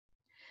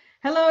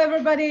Hello,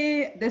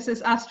 everybody. This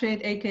is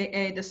Astrid,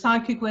 aka the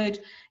Psychic Witch.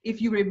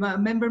 If you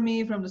remember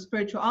me from the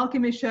Spiritual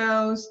Alchemy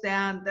shows,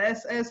 then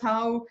this is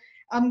how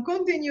I'm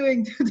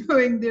continuing to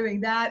doing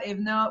that. If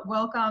not,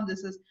 welcome.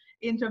 This is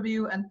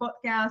interview and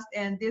podcast,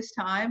 and this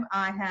time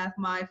I have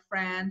my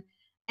friend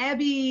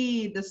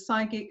Abi, the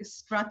psychic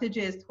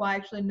strategist, who I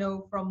actually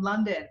know from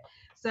London.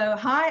 So,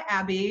 hi,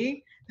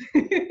 Abi.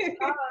 Hi.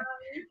 Hi,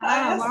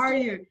 Hi, how are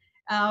Astrid. you?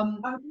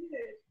 Um, I'm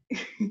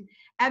good.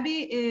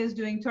 Abby is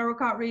doing tarot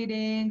card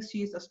readings.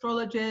 She's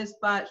astrologist,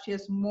 but she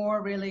has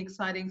more really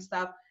exciting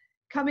stuff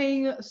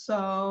coming.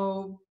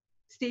 So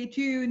stay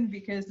tuned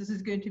because this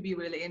is going to be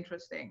really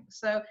interesting.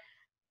 So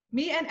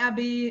me and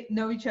Abby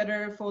know each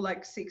other for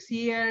like 6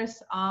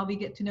 years. We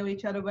get to know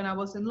each other when I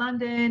was in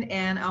London,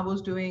 and I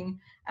was doing.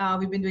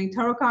 We've been doing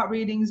tarot card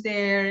readings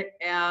there.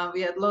 We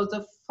had loads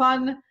of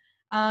fun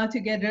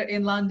together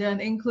in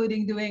London,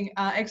 including doing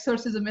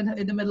exorcism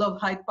in the middle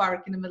of Hyde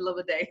Park in the middle of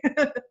the day.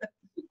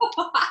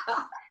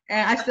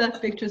 And I still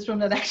have pictures from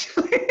that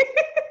actually.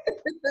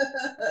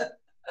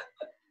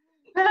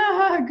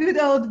 Good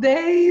old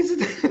days.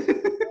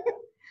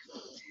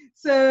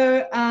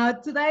 So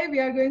today we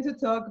are going to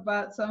talk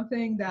about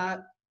something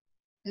that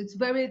it's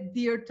very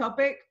dear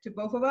topic to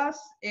both of us,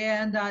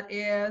 and that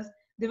is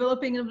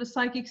developing of the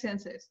psychic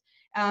senses.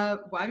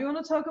 Why we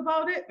want to talk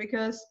about it?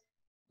 Because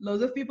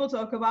loads of people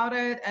talk about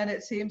it, and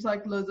it seems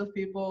like loads of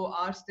people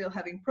are still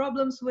having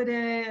problems with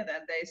it,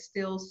 and they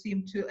still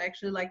seem to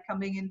actually like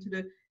coming into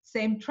the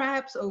same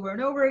traps over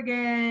and over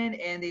again,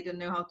 and they don't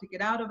know how to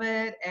get out of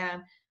it.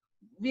 And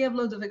we have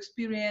loads of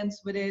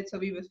experience with it, so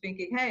we were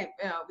thinking, hey,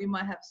 we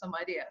might have some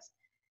ideas.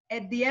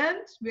 At the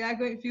end, we are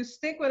going, if you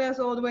stick with us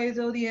all the way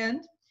till the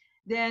end,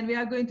 then we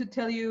are going to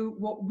tell you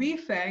what we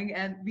think,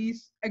 and we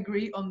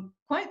agree on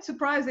quite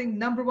surprising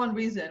number one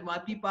reason why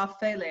people are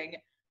failing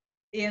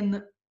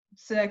in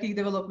psychic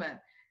development.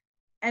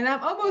 And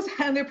I'm almost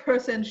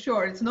 100%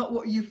 sure it's not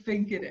what you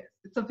think it is.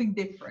 It's something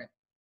different.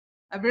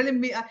 I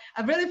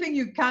really think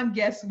you can't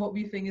guess what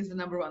we think is the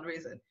number one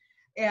reason.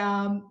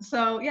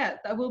 So yeah,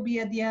 that will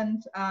be at the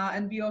end,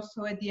 and we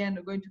also at the end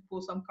are going to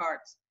pull some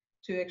cards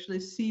to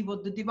actually see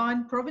what the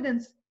divine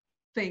providence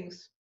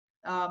thinks.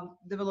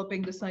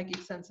 Developing the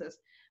psychic senses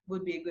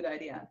would be a good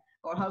idea,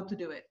 or how to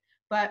do it.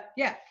 But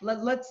yeah,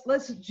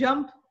 let's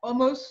jump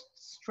almost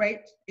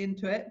straight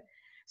into it.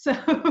 So,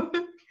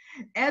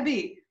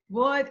 Abby,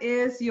 what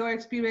is your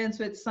experience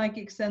with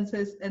psychic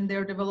senses and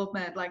their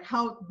development? Like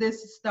how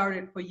this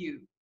started for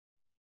you?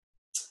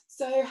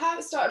 So how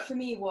it started for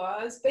me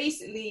was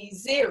basically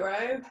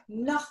zero,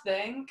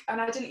 nothing,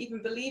 and I didn't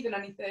even believe in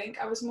anything.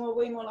 I was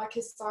way more like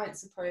a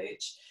science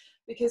approach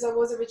because I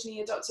was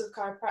originally a doctor of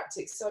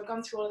chiropractic, so I'd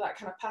gone through all of that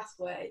kind of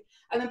pathway.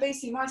 And then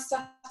basically my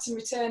Saturn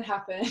return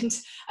happened,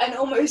 and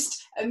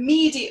almost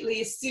immediately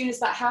as soon as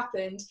that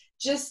happened,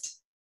 just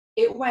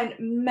it went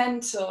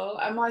mental,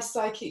 and my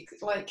psychic,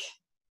 like,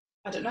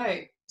 I don't know,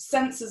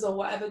 senses or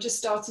whatever just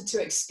started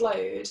to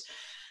explode.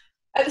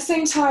 At the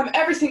same time,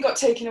 everything got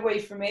taken away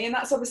from me, and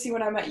that's obviously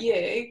when I met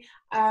you.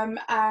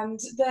 And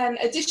then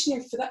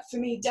additionally for that, for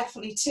me,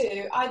 definitely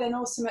too, I then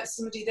also met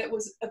somebody that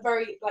was a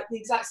very, like, the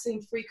exact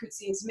same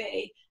frequency as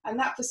me, and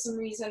that for some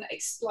reason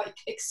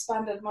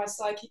expanded my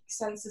psychic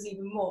senses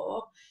even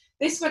more.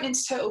 This went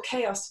into total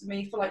chaos for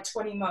me for like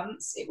 20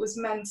 months. It was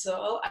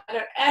mental. I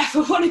don't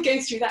ever want to go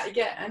through that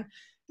again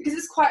because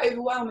it's quite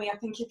overwhelming. I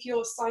think if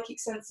your psychic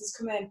senses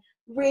come in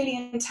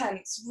really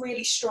intense,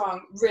 really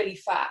strong, really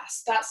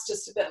fast, that's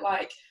just a bit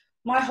like,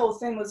 my whole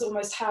thing was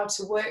almost how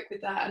to work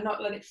with that and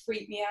not let it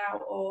freak me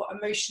out or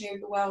emotionally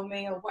overwhelm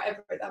me or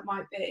whatever that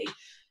might be.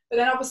 But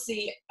then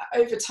obviously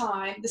over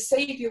time, the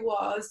savior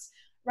was,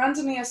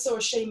 randomly I saw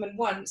a shaman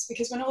once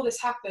because when all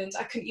this happened,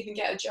 I couldn't even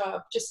get a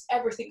job, just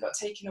everything got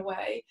taken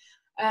away.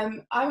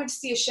 I went to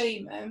see a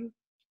shaman,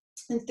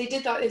 and they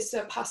did that this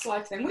past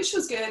life thing, which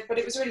was good, but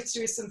it was really to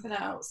do with something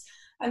else.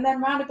 And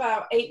then around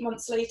about 8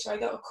 months later, I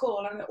got a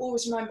call, and I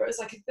always remember it was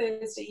like a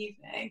Thursday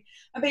evening.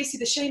 And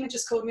basically the shaman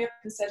just called me up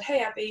and said, hey,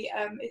 Abby,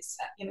 it's,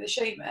 the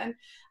shaman,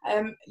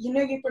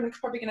 you're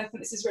probably going to think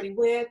this is really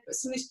weird, but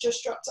somebody's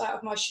just dropped out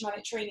of my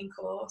shamanic training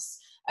course.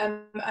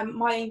 And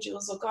my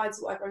angels or guides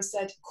or whatever have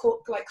said,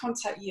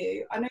 contact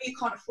you. I know you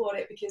can't afford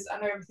it because I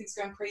know everything's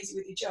going crazy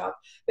with your job,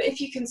 but if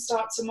you can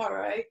start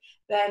tomorrow,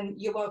 then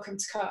you're welcome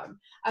to come.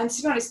 And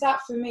to be honest, that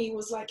for me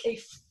was like a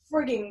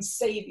frigging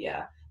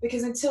savior,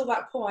 because until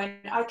that point,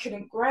 I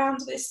couldn't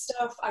ground this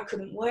stuff. I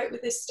couldn't work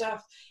with this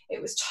stuff.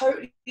 It was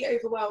totally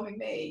overwhelming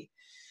me.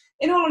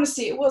 In all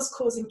honesty, it was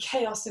causing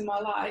chaos in my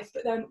life.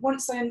 But then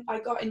once I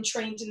got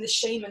trained in the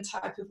shaman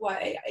type of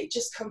way, it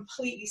just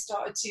completely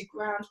started to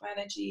ground my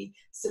energy,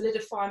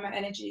 solidify my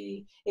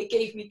energy. It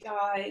gave me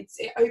guides.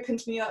 It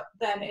opened me up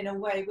then in a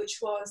way which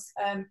was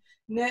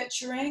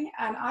nurturing.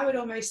 And I would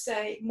almost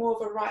say more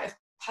of a rite of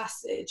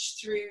passage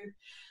through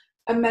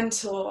a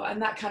mentor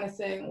and that kind of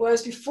thing.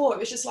 Whereas before it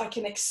was just like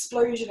an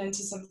explosion into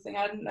something.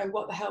 I didn't know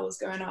what the hell was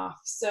going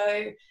off.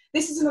 So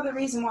this is another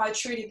reason why I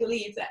truly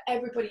believe that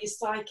everybody is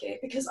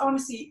psychic, because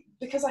honestly,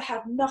 because I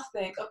had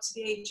nothing up to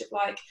the age of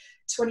like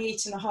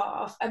 28 and a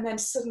half, and then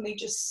suddenly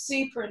just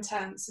super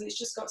intense, and it's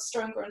just got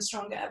stronger and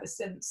stronger ever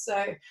since.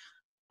 So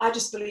I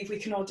just believe we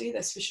can all do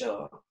this for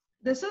sure.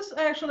 This is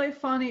actually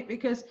funny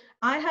because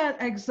I had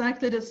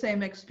exactly the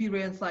same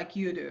experience like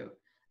you do.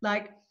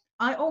 Like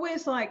I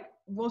always like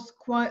was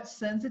quite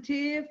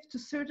sensitive to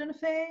certain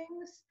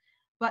things,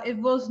 but it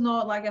was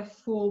not like a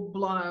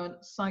full-blown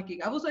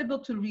psychic. I was able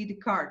to read the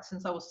cards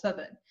since I was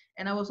 7,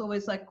 and I was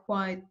always like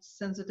quite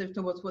sensitive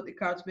towards what the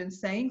cards been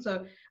saying.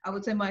 So I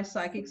would say my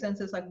psychic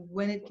senses, like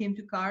when it came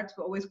to cards,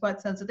 were always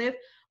quite sensitive.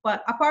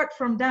 But apart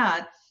from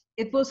that,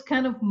 it was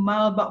kind of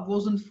mild, but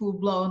wasn't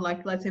full-blown,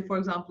 like let's say, for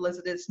example, as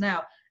it is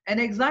now. And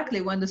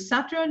exactly when the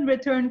Saturn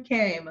return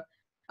came,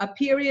 a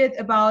period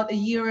about a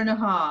year and a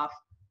half,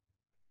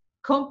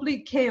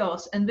 complete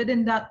chaos. And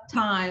within that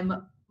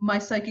time, my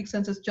psychic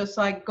senses just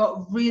like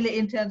got really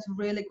intense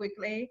really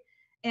quickly.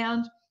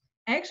 And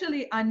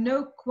actually, I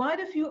know quite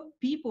a few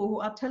people who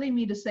are telling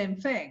me the same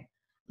thing.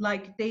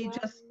 Like they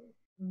just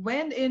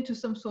went into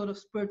some sort of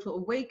spiritual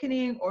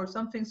awakening or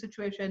something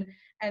situation,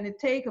 and it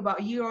take about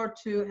a year or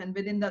two, and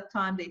within that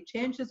time they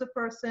changed as a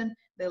person,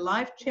 their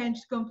life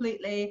changed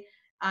completely.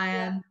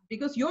 And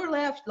because your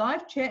life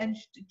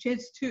changed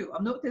too.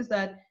 I've noticed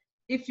that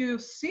if you're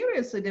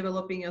seriously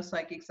developing your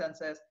psychic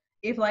senses,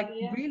 if like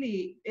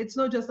really, it's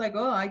not just like,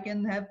 oh, I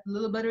can have a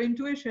little better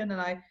intuition and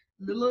I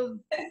little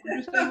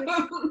understand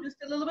just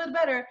a little bit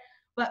better.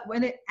 But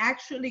when it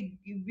actually,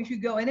 if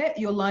you go in it,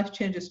 your life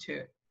changes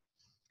too.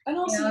 And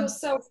also your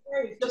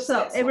self-growth just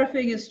gets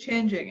everything is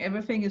changing.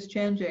 Everything is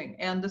changing,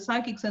 and the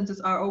psychic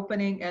senses are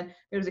opening, and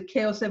there's a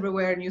chaos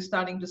everywhere, and you're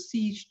starting to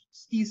see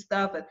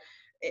stuff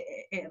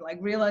and like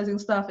realizing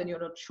stuff, and you're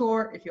not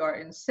sure if you're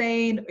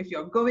insane, if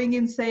you're going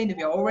insane, if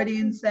you're already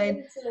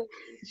insane.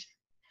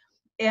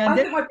 And I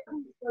think my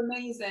parents were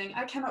amazing.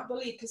 I cannot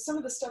believe, because some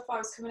of the stuff I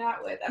was coming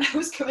out with, and I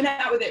was coming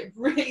out with it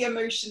really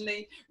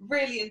emotionally,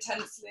 really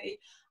intensely.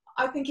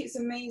 I think it's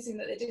amazing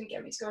that they didn't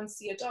get me to go and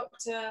see a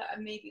doctor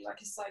and maybe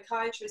like a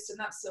psychiatrist and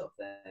that sort of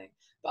thing.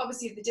 But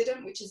obviously they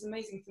didn't, which is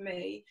amazing for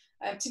me.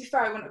 To be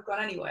fair, I wouldn't have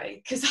gone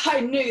anyway, because I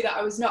knew that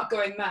I was not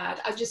going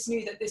mad. I just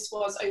knew that this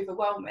was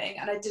overwhelming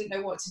and I didn't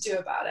know what to do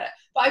about it.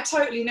 But I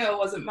totally knew I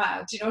wasn't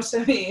mad. Do you know what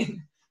I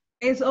mean?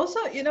 It's also,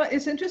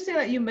 it's interesting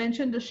that you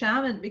mentioned the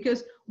shaman,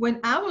 because when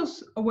I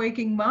was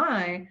awakening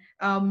my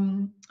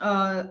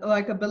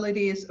like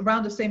abilities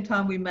around the same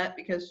time we met,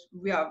 because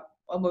we are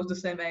almost the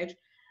same age,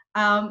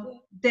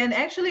 then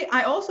actually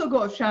I also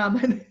got a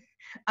shaman.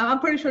 I'm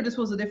pretty sure this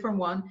was a different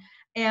one,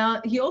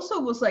 and he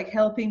also was like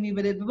helping me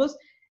with it, because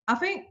I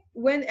think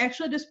when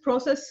actually this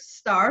process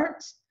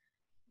starts,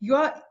 you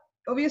are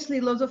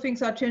obviously lots of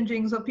things are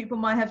changing, so people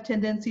might have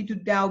tendency to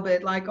doubt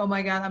it, like, oh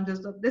my god,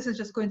 this is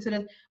just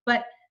coincidence.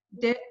 But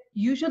there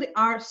usually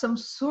are some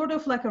sort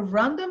of like a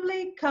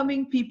randomly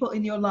coming people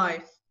in your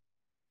life.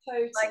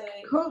 Totally.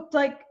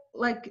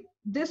 Like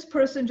this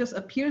person just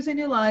appears in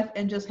your life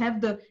and just have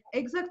the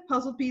exact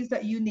puzzle piece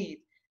that you need,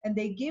 and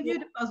they give you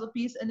the puzzle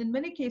piece, and in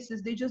many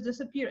cases they just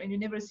disappear and you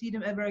never see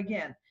them ever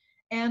again.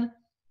 And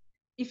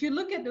if you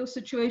look at those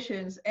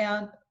situations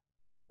and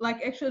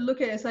like actually look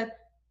at it, it's like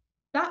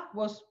that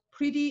was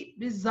pretty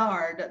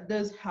bizarre that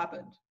this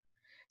happened.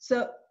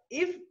 So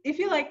if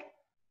you like,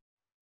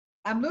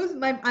 I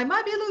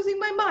might be losing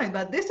my mind,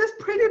 but this is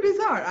pretty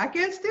bizarre, I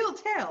can still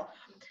tell.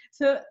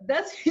 So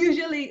that's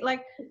usually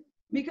like,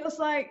 because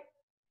like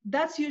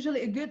that's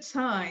usually a good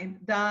sign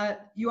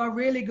that you are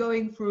really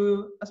going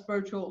through a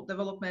spiritual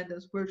development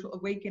and spiritual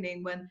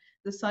awakening, when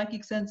the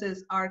psychic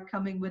senses are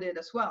coming with it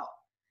as well.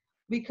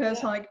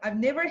 Because like I've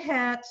never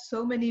had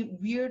so many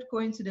weird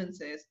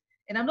coincidences,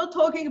 and I'm not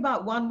talking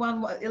about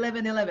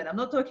 11 I'm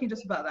not talking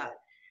just about that.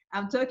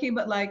 I'm talking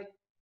about like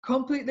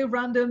completely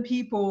random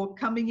people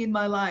coming in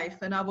my life,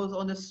 and I was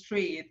on the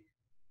street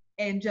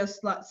and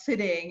just like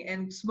sitting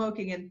and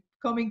smoking and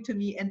coming to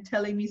me and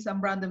telling me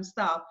some random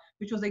stuff,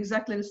 which was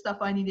exactly the stuff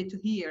I needed to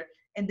hear,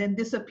 and then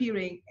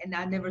disappearing, and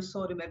I never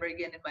saw them ever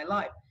again in my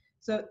life.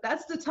 So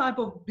that's the type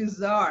of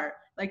bizarre,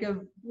 like a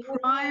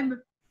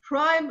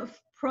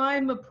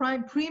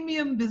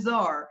premium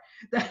bizarre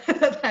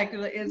that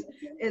actually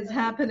is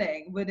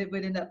happening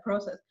within that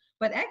process.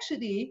 But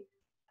actually,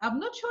 I'm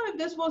not sure if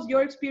this was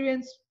your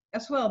experience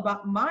as well,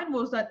 but mine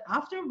was that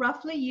after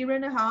roughly a year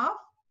and a half,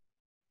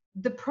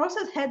 the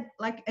process had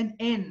like an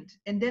end,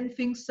 and then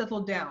things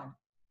settled down.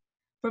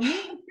 For me,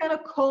 it kind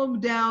of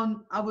calmed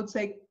down, I would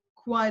say,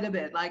 quite a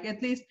bit. Like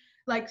at least,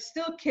 like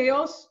still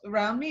chaos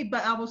around me,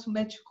 but I was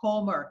much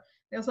calmer.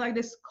 There's like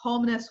this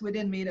calmness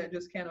within me that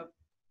just kind of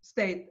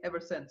stayed ever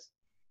since.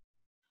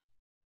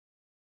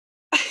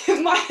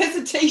 My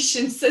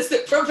hesitation says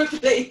that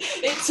probably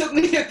it took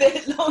me a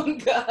bit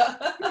longer.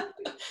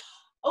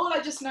 All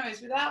I just know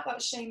is without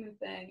that shaman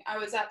thing, I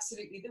was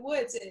absolutely, the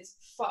words is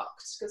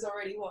fucked, because I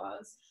already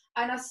was.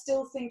 And I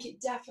still think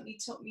it definitely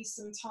took me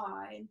some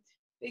time,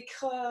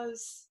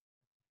 because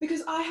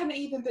because I hadn't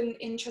even been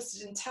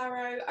interested in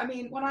tarot. I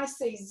mean, when I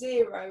say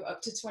 0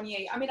 up to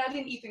 28, I mean, I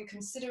didn't even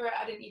consider it.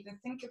 I didn't even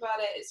think about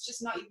it. It's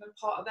just not even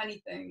part of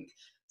anything.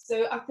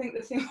 So I think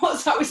the thing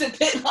was, I was a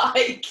bit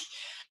like,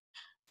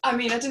 I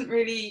mean, I didn't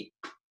really,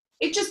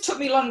 it just took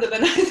me longer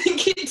than I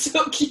think it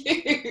took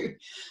you.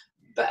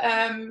 But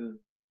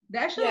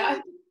Actually, yeah.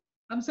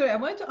 I'm sorry, I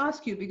wanted to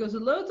ask you, because a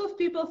lot of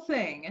people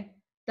think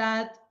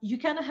that you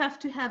kind of have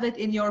to have it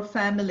in your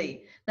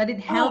family, that it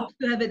helps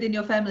to have it in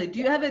your family. Do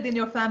you have it in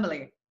your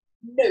family?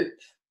 Nope.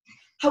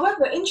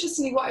 However,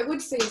 interestingly, what I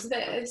would say is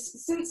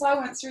this: since I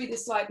went through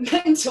this like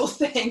mental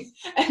thing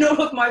and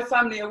all of my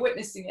family are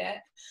witnessing it,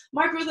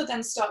 my brother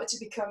then started to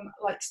become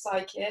like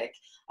psychic,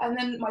 and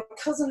then my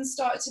cousins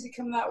started to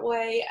become that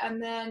way.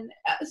 And then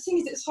the thing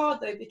is, it's hard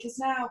though, because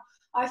now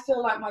I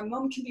feel like my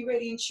mum can be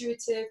really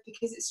intuitive,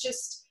 because it's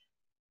just,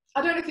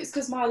 I don't know if it's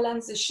because my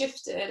lens has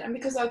shifted, and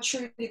because I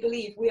truly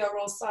believe we are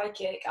all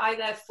psychic, I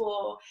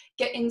therefore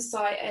get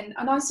insight, and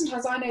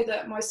sometimes I know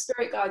that my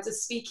spirit guides are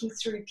speaking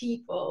through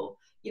people,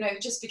 you know,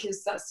 just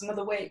because that's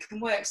another way it can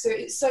work. So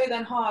it's so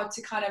then hard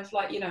to kind of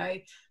like, you know,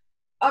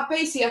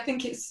 basically I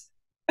think it's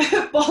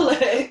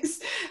bollocks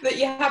that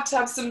you have to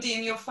have somebody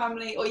in your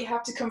family, or you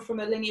have to come from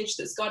a lineage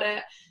that's got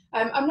it.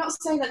 I'm not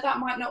saying that that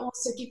might not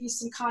also give you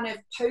some kind of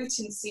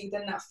potency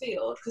within that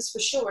field, because for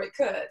sure it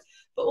could.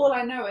 But all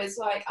I know is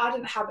like I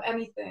didn't have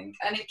anything,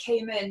 and it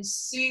came in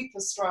super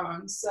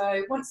strong.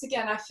 So once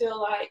again, I feel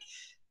like,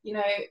 you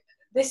know,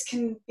 this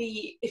can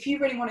be, if you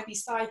really want to be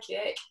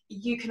psychic,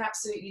 you can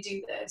absolutely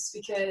do this,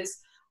 because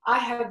I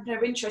had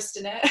no interest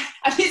in it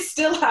and it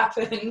still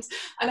happened,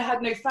 and I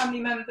had no family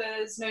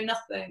members, no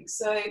nothing.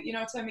 So you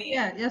know what I mean?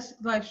 Yeah, yes,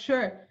 like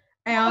sure.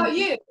 How about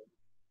you?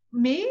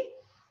 Me?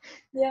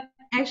 Yeah.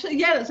 Actually,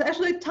 yeah, it's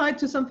actually tied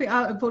to something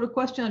for the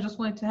question I just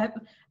wanted to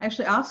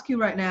actually ask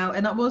you right now.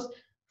 And that was,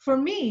 for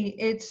me,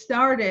 it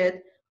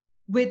started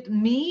with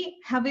me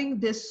having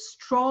this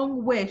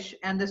strong wish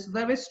and this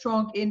very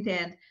strong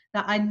intent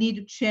that I need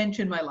to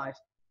change in my life.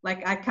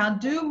 Like, I can't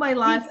do my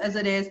life as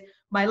it is.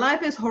 My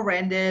life is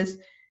horrendous.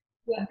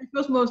 Yeah. It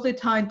was mostly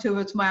tied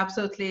towards my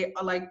absolutely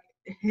like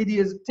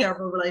hideous,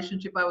 terrible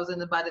relationship I was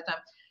in by the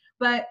time.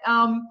 But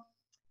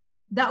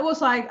that was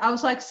like, I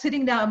was like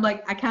sitting down, I'm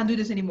like, I can't do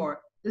this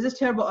anymore. This is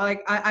terrible.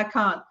 Like, I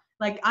can't.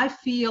 Like, I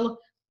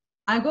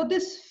got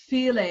this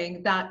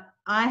feeling that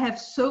I have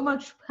so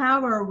much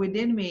power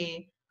within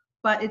me,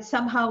 but it's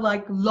somehow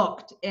like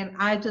locked, and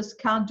I just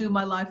can't do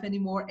my life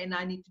anymore, and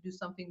I need to do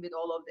something with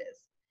all of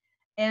this.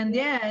 And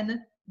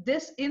then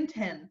this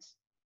intent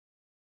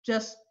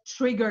just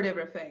triggered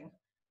everything.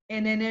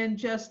 And then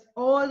just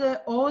all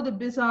the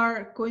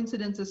bizarre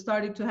coincidences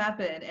started to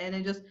happen, and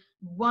then just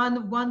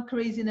one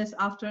craziness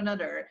after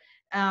another,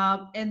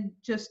 and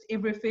just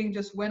everything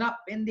just went up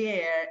in the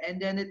air,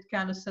 and then it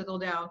kind of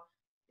settled down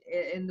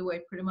in the way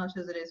pretty much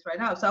as it is right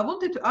now. So I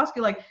wanted to ask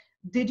you, like,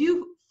 did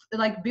you,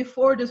 like,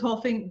 before this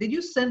whole thing, did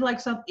you send like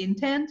some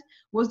intent?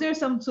 Was there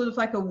some sort of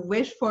like a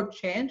wish for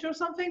change or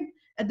something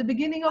at the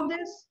beginning of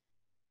this?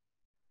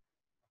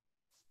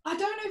 I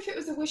don't know if it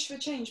was a wish for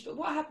change, but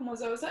what happened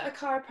was I was at a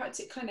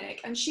chiropractic clinic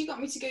and she got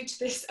me to go to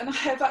this, and I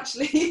have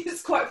actually,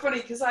 it's quite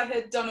funny because I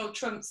heard Donald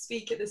Trump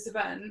speak at this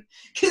event,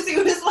 because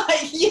it was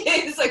like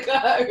years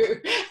ago.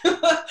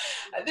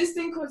 This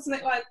thing called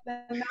something like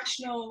the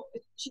National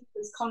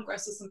Achievers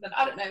Congress or something,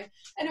 I don't know.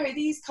 Anyway,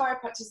 these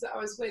chiropractors that I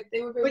was with,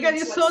 they were really Again,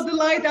 you saw the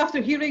light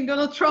after hearing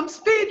Donald Trump's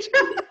speech.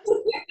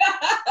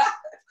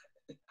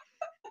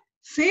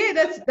 See,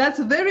 that's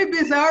a very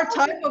bizarre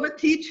type of a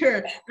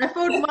teacher. I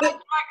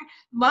thought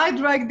my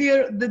drug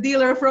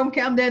dealer from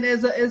Camden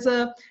is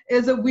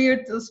a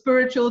weird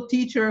spiritual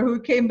teacher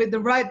who came with the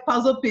right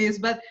puzzle piece.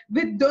 But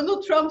with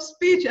Donald Trump's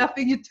speech, I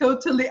think you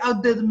totally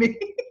outdid me.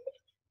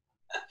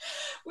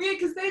 Weird,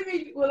 because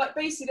they were like,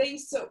 basically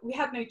we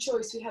had no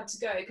choice, we had to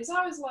go, because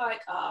I was like,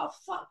 oh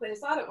fuck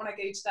this, I don't want to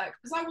go to that,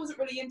 because I wasn't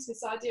really into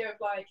this idea of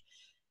like,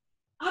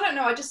 I don't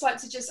know, I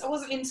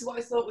wasn't into what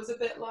I thought was a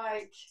bit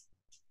like,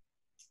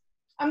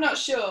 I'm not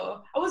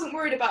sure. I wasn't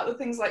worried about the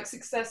things like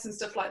success and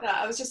stuff like that.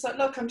 I was just like,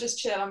 look, I'm just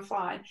chill, I'm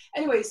fine.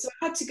 Anyway, so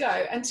I had to go.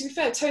 And to be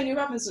fair, Tony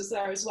Robbins was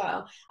there as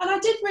well. And I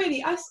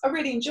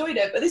really enjoyed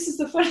it. But this is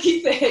the funny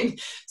thing.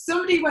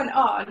 Somebody went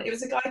on, it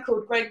was a guy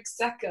called Greg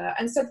Secker,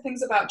 and said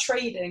things about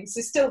trading.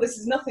 So still, this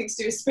is nothing to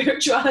do with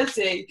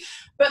spirituality.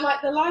 But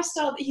like the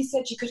lifestyle that he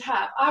said you could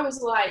have, I was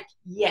like,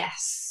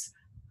 yes.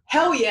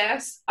 Hell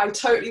yes, I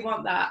totally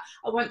want that.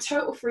 I want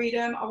total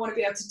freedom. I want to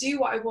be able to do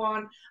what I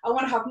want. I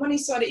want to have money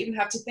so I don't even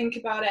have to think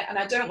about it. And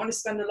I don't want to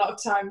spend a lot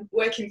of time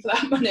working for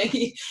that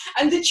money.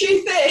 And the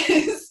truth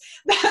is,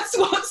 that's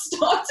what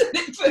started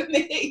it for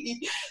me.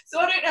 So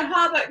I don't know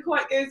how that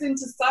quite goes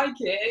into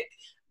psychic,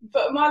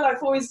 but my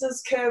life always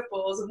does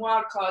curveballs and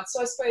wild cards.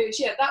 So I suppose,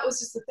 yeah, that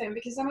was just the thing,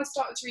 because then I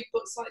started to read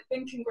books like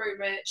Think and Grow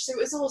Rich. So it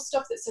was all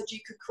stuff that said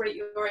you could create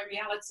your own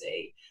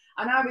reality.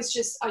 And I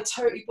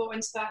totally bought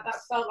into that.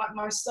 That felt like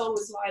my soul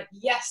was like,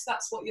 yes,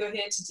 that's what you're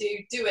here to do.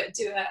 Do it,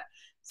 do it.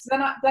 So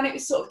then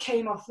it sort of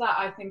came off that,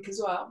 I think, as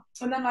well.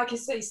 And then, like I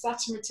say,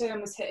 Saturn return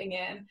was hitting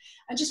in.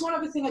 And just one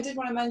other thing I did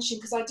want to mention,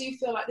 because I do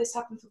feel like this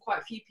happened for quite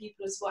a few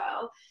people as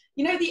well.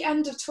 You know, the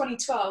end of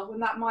 2012, when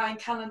that Mayan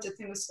calendar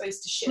thing was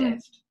supposed to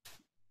shift,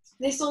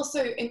 this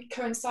also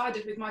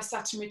coincided with my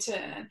Saturn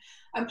return.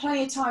 And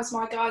plenty of times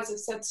my guides have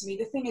said to me,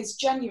 the thing is,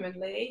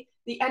 genuinely,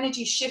 the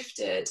energy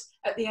shifted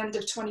at the end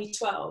of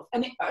 2012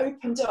 and it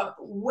opened up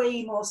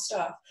way more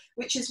stuff,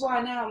 which is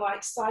why now,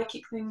 like,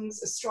 psychic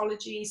things,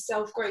 astrology,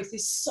 self-growth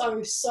is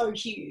so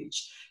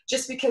huge,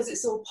 just because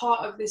it's all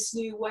part of this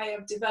new way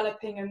of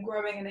developing and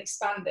growing and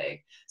expanding.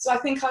 So I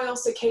think I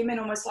also came in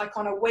almost like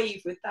on a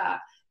wave with that.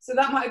 So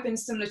that might have been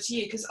similar to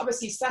you, because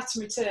obviously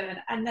Saturn return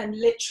and then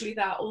literally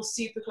that all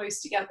super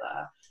close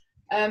together.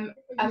 And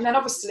then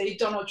obviously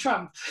Donald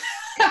Trump.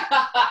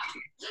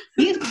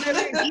 he's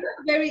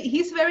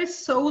very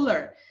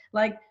solar.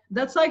 Like,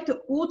 that's like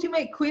the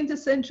ultimate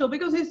quintessential,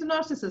 because he's a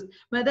narcissist,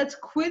 but that's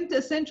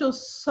quintessential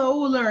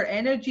solar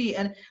energy.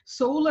 And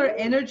solar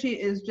energy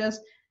is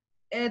just,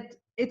 it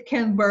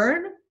can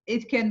burn,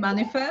 it can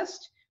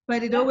manifest,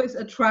 but it always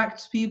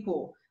attracts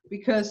people,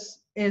 because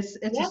it's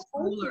just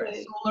solar.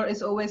 Totally. Solar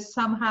is always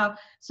somehow,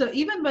 so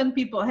even when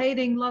people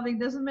hating, loving,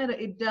 doesn't matter,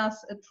 it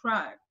does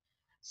attract.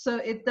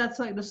 So that's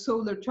like the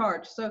solar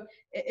charge. So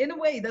in a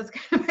way, that's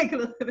kind of like a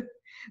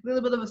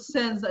little bit of a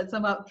sense that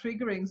somehow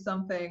triggering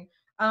something.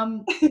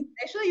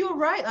 Actually, you're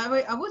right.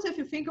 I was, if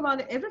you think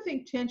about it,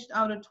 everything changed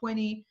out of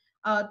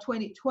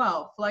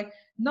 2012. Like,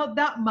 not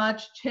that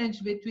much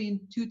changed between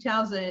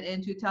 2000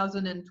 and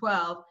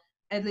 2012.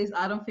 At least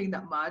I don't think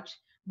that much.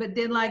 But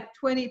then, like,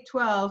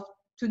 2012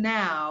 to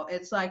now,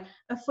 it's like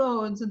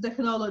phones and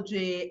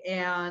technology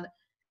and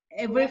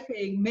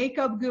everything,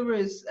 makeup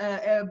gurus,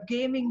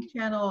 gaming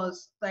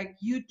channels like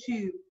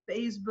YouTube,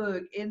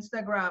 Facebook,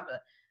 Instagram,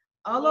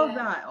 all of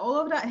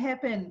that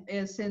happened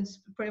since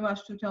pretty much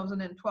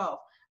 2012.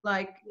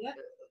 Like,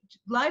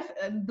 life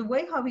and the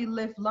way how we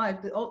live life,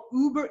 all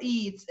Uber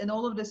Eats and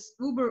all of this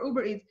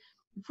Uber Eats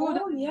food.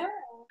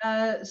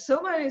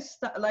 So many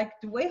stuff, like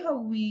the way how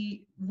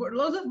we work,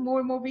 lots of more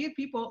and more weird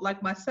people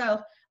like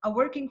myself are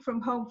working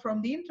from home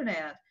from the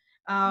internet.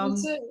 Me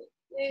too.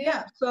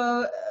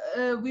 So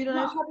we don't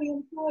not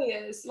having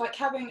employers, like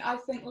having, I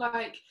think,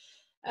 like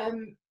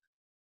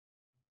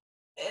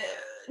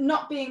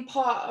not being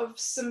part of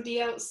somebody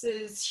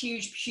else's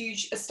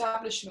huge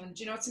establishment.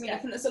 Do you know what I mean? I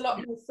think there's a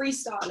lot more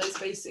freestylers,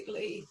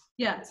 basically.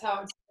 That's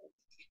how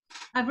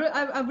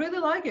I really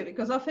like it,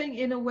 because I think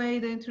in a way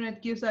the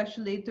internet gives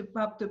actually the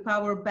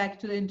power back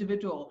to the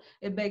individual.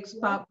 It makes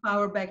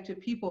power back to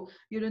people.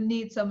 You don't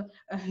need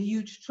a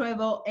huge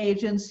travel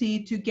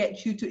agency to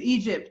get you to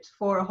Egypt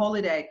for a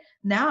holiday.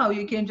 Now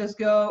you can just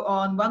go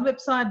on one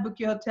website, book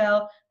your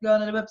hotel, go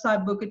on another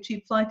website, book a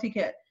cheap flight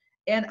ticket.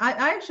 And I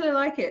actually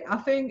like it. I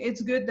think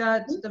it's good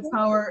that the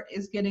power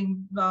is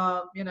getting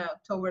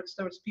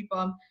towards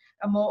people.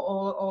 I'm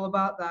all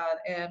about that,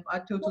 and I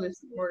totally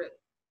support it.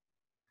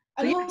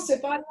 And also,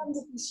 by the end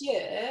of this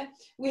year,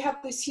 we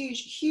have this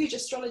huge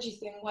astrology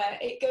thing where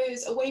it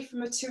goes away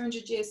from a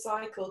 200-year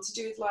cycle to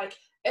do with, like,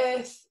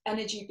 earth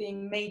energy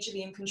being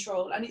majorly in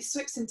control, and it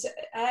switches into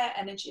air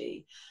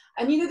energy.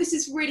 And you know, this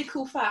is really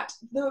cool fact.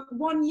 The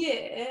 1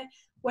 year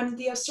when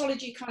the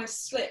astrology kind of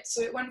slipped,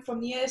 so it went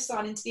from the air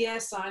sign into the air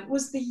sign,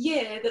 was the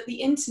year that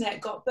the internet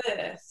got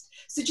birthed.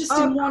 So just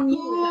in 1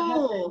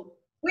 year.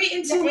 Wait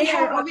until we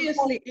have,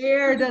 obviously,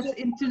 air, that's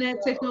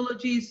internet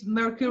technologies,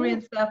 Mercury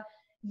and stuff.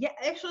 Yeah,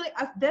 actually,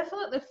 I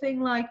definitely think,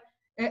 like,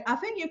 I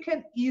think you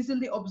can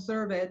easily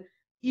observe it,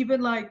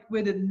 even like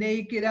with a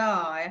naked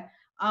eye,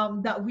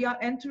 that we are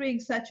entering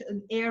such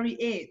an airy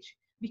age,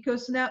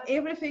 because now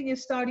everything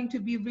is starting to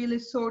be really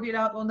sorted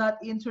out on that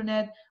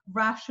internet,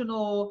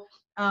 rational,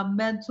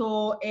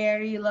 mental,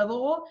 airy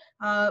level.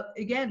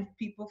 Again,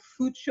 people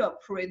food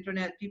shop for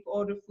internet, people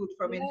order food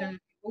from internet,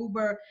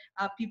 Uber,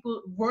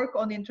 people work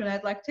on the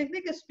internet. Like,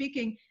 technically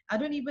speaking, I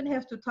don't even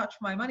have to touch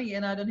my money,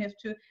 and I don't have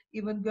to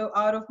even go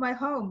out of my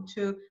home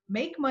to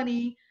make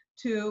money,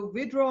 to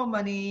withdraw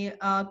money,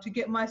 to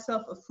get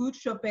myself a food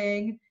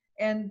shopping,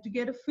 and to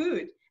get a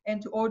food,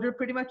 and to order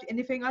pretty much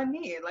anything I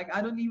need. Like,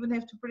 I don't even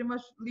have to pretty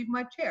much leave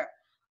my chair.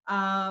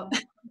 I'm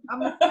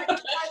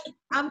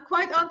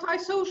quite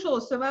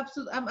antisocial, so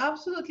I'm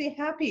absolutely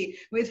happy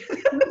with.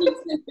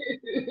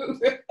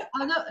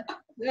 I'm not,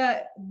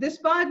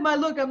 despite my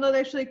look, I'm not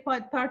actually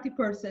quite party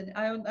person.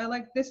 I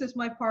like, this is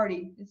my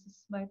party. This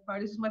is my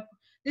party.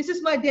 This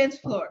is my dance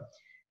floor.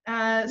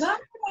 Nice.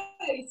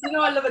 You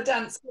know, I love a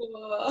dance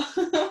floor.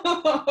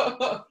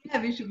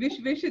 Yeah,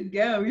 we should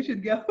go. We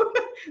should go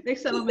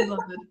next time I'm in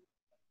London.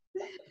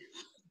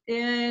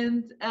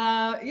 And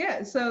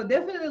so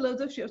definitely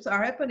loads of shifts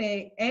are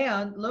happening,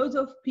 and loads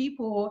of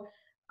people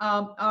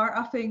are,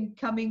 I think,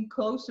 coming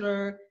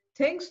closer,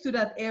 thanks to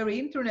that airy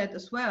internet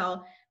as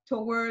well,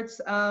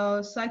 towards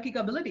psychic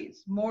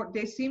abilities.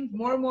 They seem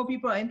more and more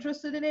people are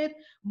interested in it.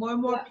 More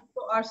and more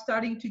people are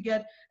starting to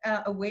get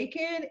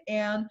awakened.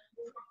 And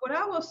what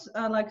I was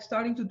like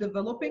starting to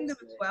developing them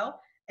as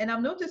well. And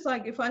I've noticed,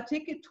 like, if I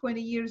take it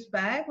 20 years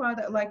back,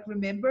 rather, like,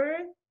 remember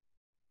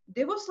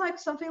there was like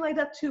something like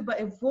that too, but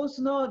it was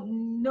not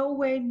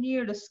nowhere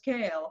near the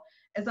scale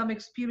as I'm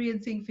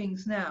experiencing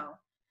things now.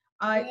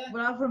 Yeah.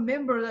 When I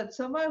remember that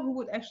someone who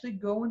would actually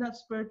go on that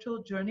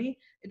spiritual journey,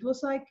 it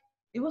was like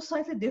it was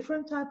slightly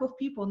different type of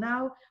people.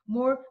 Now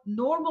more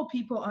normal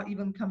people are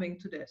even coming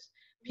to this.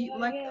 People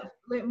Yeah. Yeah.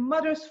 like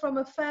mothers from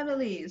a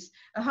families,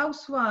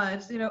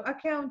 housewives,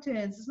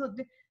 accountants.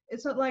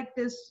 It's not like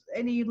this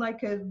any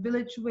like a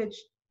village witch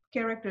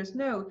characters.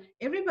 No,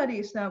 everybody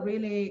is now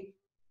really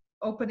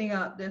opening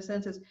up their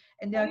senses,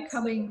 and they're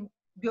Totally.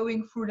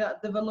 going through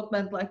that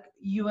development like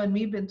you and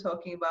me been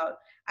talking about.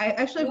 I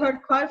actually Yeah.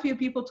 heard quite a few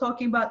people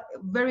talking about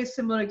very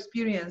similar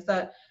experience,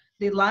 that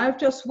their life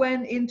just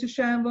went into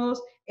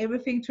shambles,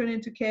 everything turned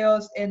into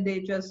chaos, and they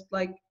just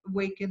like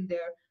awakened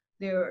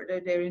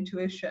their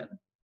intuition.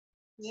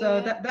 So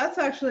Yeah. that's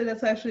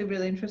actually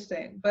really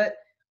interesting. But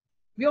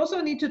we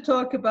also need to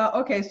talk about,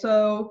 okay,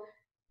 so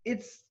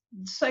it's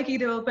psychic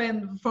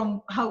development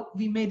from how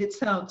we made it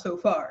sound so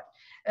far.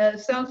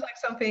 Sounds like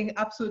something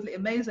absolutely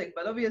amazing,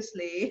 but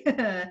obviously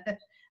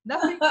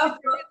nothing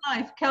in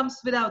life comes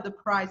without the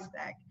price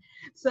tag.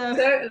 So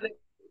Totally.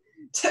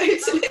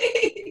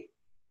 Totally.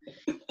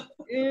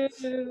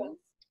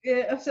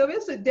 yeah, so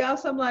obviously there are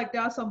some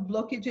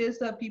blockages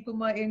that people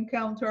might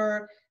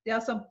encounter. There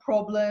are some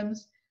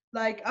problems.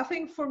 Like I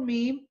think for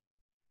me,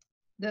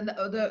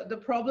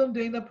 the problem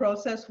during the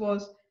process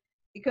was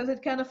because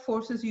it kind of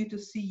forces you to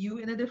see you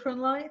in a different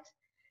light,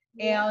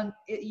 Yeah. and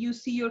you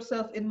see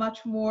yourself in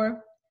much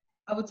more,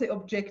 I would say,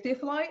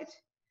 objective light,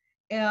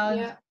 and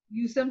Yeah.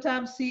 you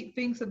sometimes see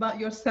things about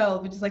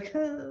yourself which is like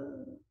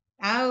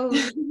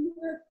ouch,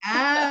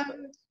 ouch,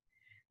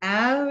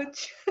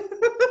 ouch.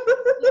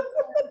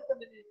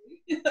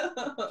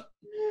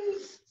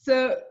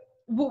 So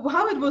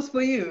how it was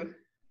for you?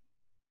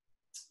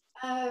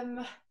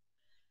 um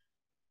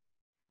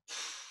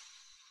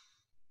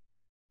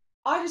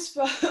I just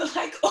felt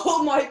like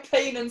all my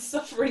pain and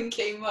suffering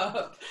came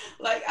up.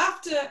 Like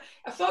after,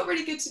 I felt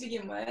really good to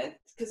begin with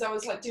because I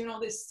was like doing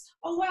all this,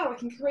 oh wow, I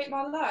can create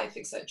my life,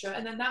 etc.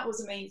 And then that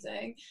was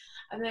amazing.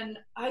 And then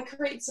I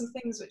created some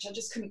things which I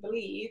just couldn't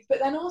believe. But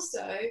then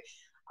also,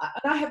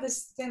 and I have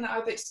this thing that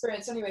I've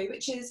experienced anyway,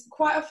 which is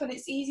quite often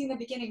it's easy in the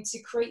beginning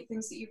to create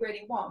things that you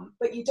really want,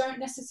 but you don't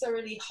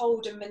necessarily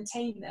hold and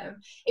maintain them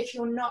if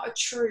you're not a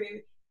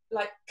true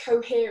like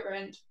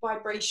coherent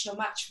vibrational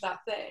match for that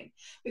thing,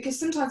 because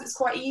sometimes it's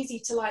quite easy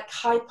to like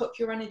hype up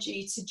your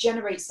energy to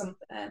generate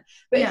something,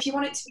 but Yeah, if you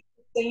want it to be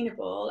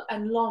sustainable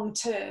and long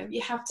term, you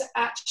have to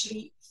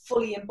actually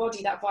fully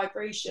embody that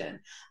vibration.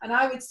 And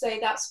I would say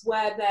that's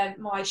where then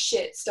my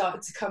shit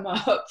started to come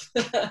up.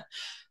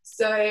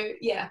 So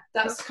yeah,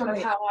 that's that's kind of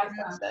great. how I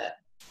found it.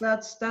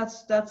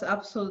 That's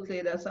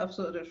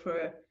absolutely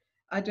true.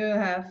 I do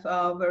have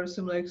a very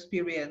similar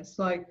experience.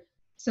 Like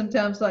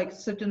sometimes like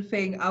certain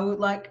thing I would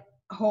like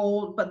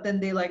hold, but then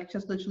they like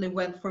just literally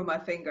went through my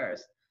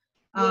fingers.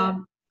 Yeah.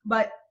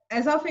 But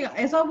as I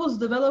was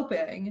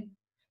developing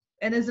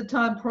and as the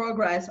time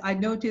progressed, I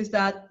noticed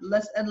that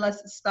less and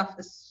less stuff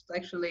is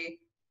actually,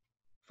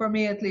 for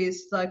me at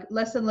least, like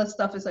less and less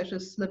stuff is actually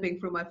slipping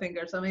through my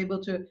fingers. I'm able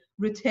to Yeah.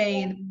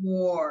 retain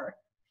more.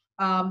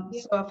 Yeah.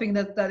 So I think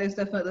that is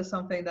definitely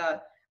something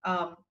that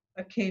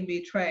can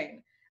be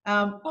trained.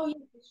 Um, Oh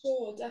yeah, for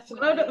sure,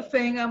 one other definitely.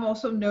 thing I'm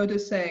also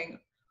noticing,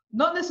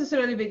 not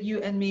necessarily with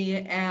you and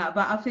me,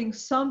 but I think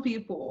some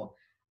people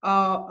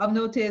I've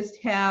noticed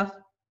have,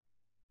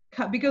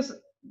 because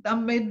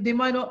they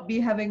might not be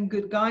having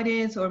good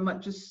guidance or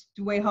might just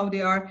the way how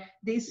they are,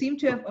 they seem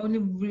to have only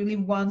really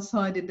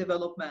one-sided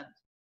development.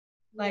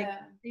 Like Yeah.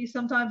 they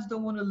sometimes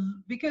don't want to,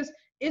 because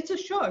it's a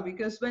shock,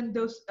 because when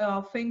those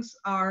things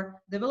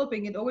are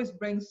developing, it always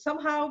brings,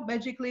 somehow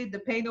magically the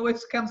pain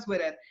always comes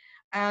with it,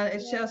 and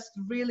it's Yeah. just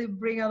really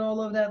bring out all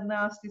of that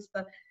nasty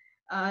stuff.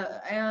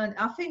 And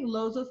I think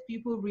loads of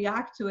people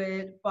react to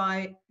it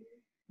by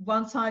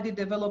one-sided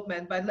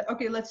development, by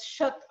okay, let's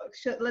shut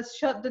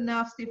the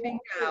nasty Yeah, thing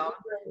down,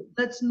 absolutely great.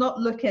 let's not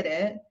look at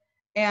it,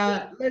 and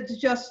Yeah. let's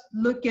just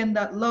look in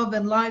that love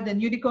and light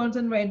and unicorns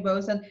and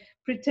rainbows, and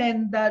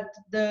pretend that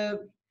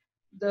the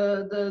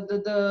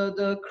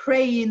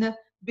crane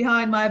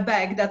behind my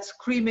back that's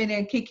screaming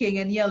and kicking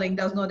and yelling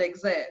does not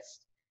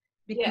exist,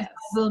 because I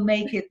Yes. will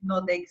make it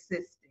not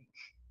existing.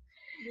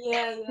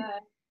 Yeah, yeah.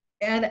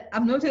 And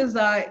I've noticed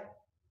that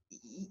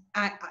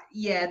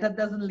yeah, that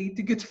doesn't lead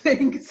to good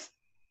things.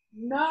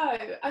 No,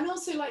 and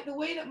also like the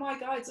way that my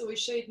guides always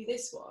showed me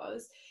this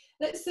was,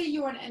 let's say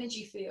you're an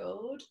energy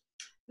field.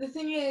 The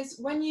thing is,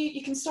 when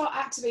you can start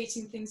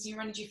activating things in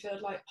your energy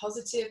field like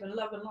positive and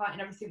love and light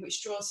and everything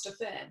which draws stuff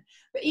in,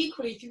 but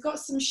equally if you've got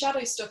some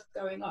shadow stuff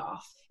going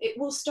off, it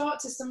will start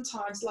to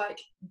sometimes like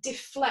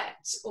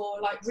deflect or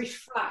like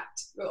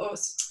reflect, or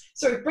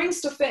sorry, bring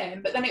stuff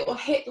in, but then it will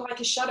hit like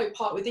a shadow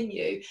part within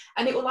you,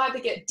 and it will either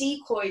get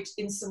decoyed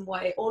in some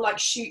way or like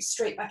shoot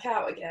straight back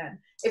out again,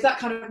 if that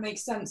kind of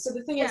makes sense. So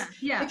the thing is,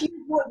 Yeah, yeah. if you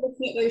avoid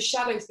looking at those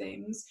shadow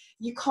things,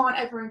 you can't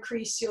ever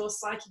increase your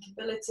psychic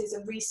abilities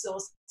and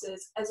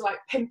resources as like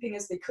pimping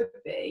as they could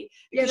be,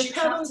 Yeah, the because you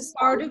shadow have is to start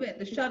part with of it.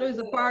 The shadow is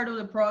a part of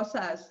the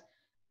process.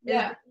 Is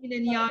Yeah, the yin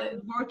and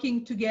yang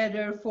working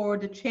together for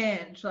the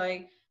change.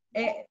 Like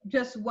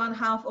just one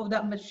half of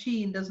that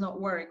machine does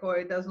not work, or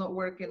it does not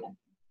work in,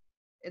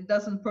 it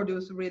doesn't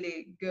produce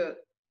really good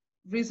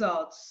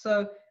results.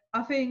 So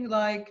I think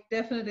like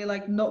definitely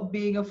like not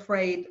being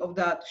afraid of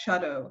that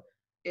shadow.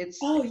 It's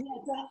oh yeah,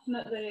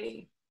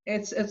 definitely.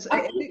 it's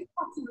I think you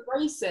have to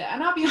embrace it.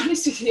 And I'll be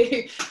honest with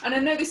you, and I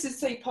know this is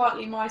say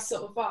partly my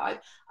sort of vibe,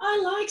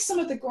 I like some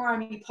of the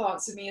grimy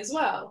parts of me as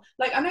well.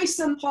 Like I know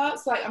some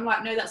parts, like I'm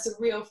like, no, that's a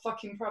real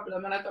fucking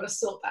problem and I've got to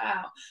sort that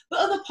out. But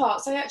other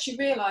parts I actually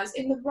realise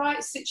in the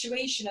right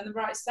situation and the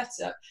right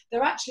setup,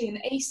 they're actually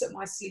an ace up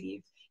my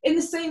sleeve. In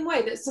the same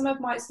way that some of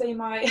might say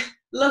my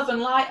love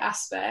and light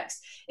aspects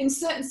in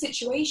certain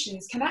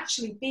situations can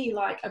actually be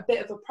like a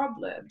bit of a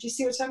problem. Do you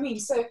see what I mean?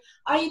 So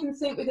I even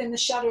think within the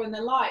shadow and the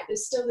light,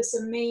 there's still this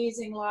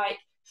amazing, like,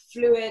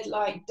 fluid,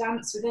 like,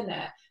 dance within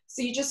it.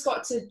 So you just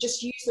got to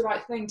just use the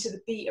right thing to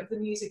the beat of the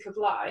music of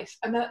life.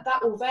 And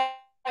that will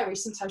vary,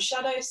 sometimes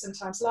shadow,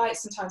 sometimes light,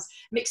 sometimes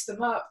mix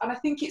them up. And I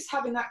think it's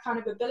having that kind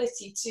of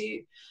ability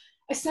to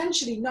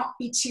essentially not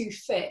be too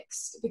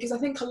fixed, because I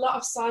think a lot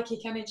of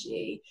psychic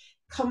energy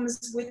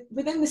comes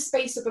within the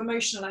space of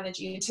emotional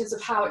energy in terms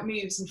of how it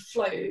moves and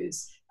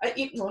flows.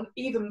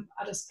 Even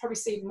I'd probably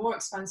say even more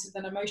expansive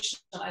than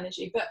emotional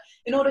energy. But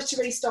in order to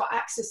really start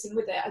accessing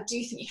with it, I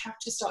do think you have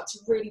to start to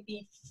really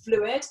be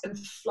fluid and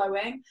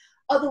flowing.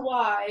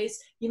 Otherwise,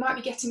 you might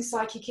be getting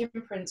psychic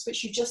imprints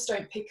which you just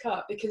don't pick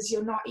up because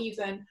you're not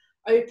even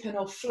open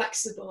or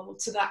flexible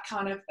to that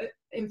kind of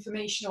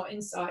information or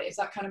insight, if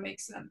that kind of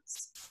makes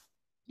sense.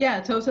 yeah,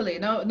 totally.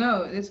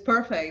 No, it's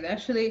perfect.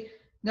 Actually,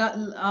 that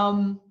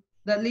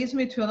that leads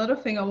me to another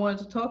thing I wanted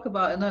to talk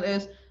about, and that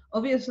is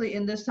obviously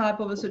in this type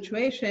of a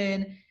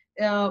situation,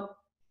 uh,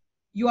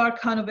 you are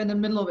kind of in the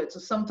middle of it. So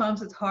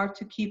sometimes it's hard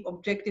to keep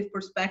objective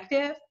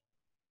perspective.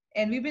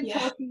 And we've been Yeah.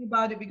 talking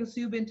about it because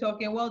you've been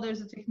talking, well,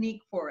 there's a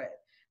technique for it.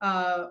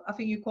 I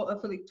think you call it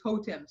like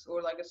totems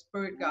or like a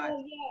spirit guide.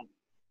 Oh yeah.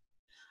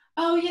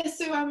 Oh yeah.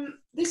 So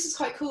this is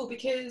quite cool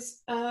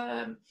because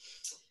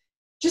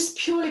just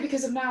purely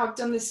because of now I've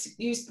done this,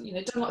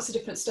 done lots of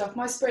different stuff.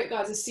 My spirit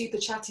guides are super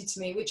chatty to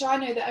me, which I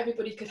know that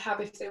everybody could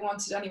have if they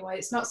wanted anyway.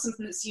 It's not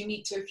something that's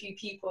unique to a few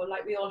people,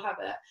 like we all have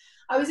it.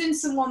 I was in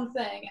some one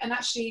thing, and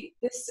actually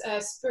this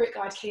spirit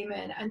guide came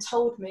in and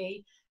told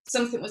me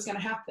something was going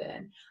to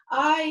happen.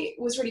 I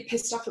was really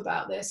pissed off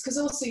about this because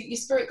also your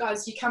spirit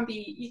guides, you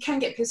can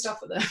get pissed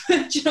off at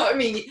them. Do you know what I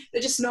mean?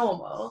 They're just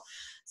normal.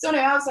 So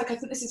anyway, I was like, I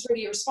think this is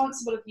really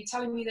irresponsible of you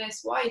telling me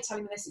this. Why are you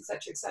telling me this,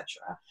 etc., etc.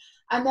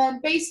 And then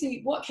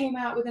basically what came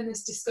out within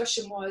this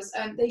discussion was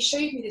they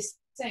showed me this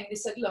thing. They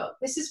said, look,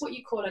 this is what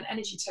you call an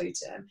energy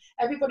totem.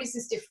 Everybody's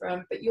is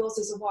different, but yours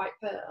is a white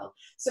pearl.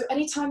 So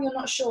anytime you're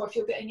not sure if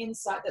you're getting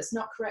insight that's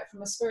not correct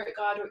from a spirit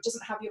guide, or it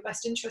doesn't have your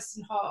best interest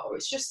in heart, or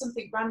it's just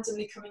something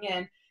randomly coming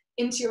in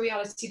into your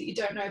reality that you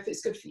don't know if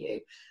it's good for you,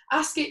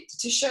 ask it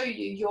to show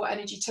you your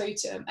energy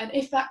totem. And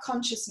if that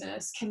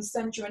consciousness can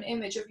send you an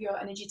image of your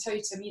energy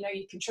totem,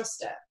 you can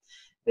trust it.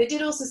 They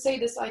did also say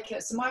this, like,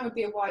 so mine would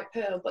be a white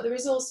pearl, but there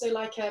is also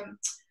like a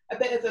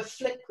bit of a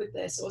flick with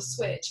this, or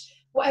switch.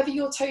 Whatever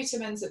your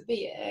totem ends up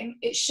being,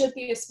 it should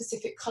be a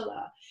specific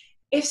color.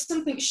 If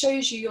something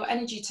shows you your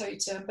energy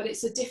totem, but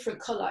it's a different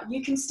color,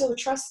 you can still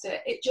trust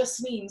it. It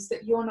just means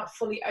that you're not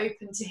fully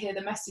open to hear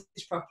the message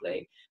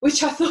properly,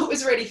 which I thought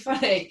was really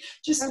funny.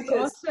 That's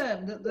because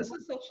awesome. This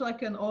is such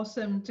like an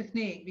awesome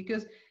technique,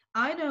 because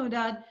I know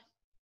that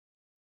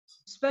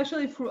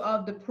especially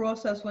throughout the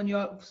process when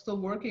you're still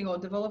working or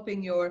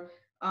developing your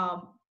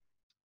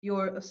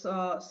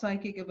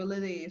psychic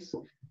abilities,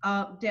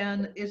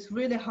 then it's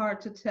really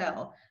hard to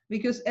tell,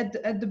 because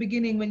at the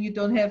beginning when you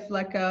don't have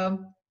like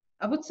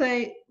I would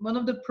say one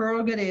of the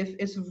prerogative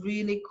is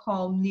really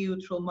calm,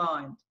 neutral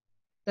mind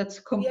that's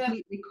yeah,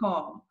 completely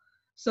calm.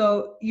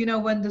 So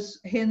when the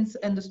hints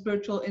and the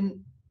spiritual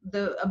in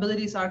the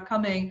abilities are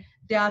coming,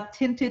 they are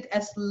tinted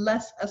as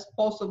less as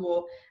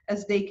possible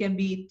as they can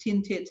be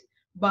tinted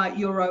by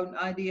your own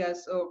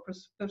ideas or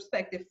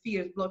perspective,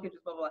 fears,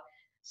 blockages, blah blah.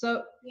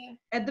 So yeah,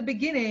 at the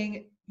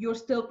beginning, you're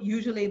still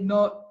usually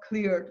not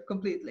cleared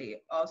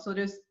completely. So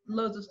there's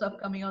loads of stuff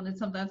coming on, and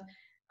sometimes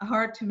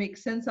hard to make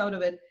sense out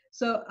of it.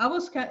 So I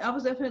was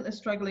definitely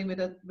struggling with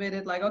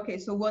it. Like, okay,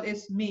 so what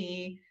is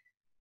me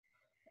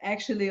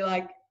actually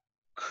like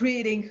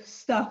creating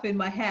stuff in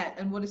my head,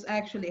 and what is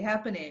actually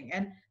happening?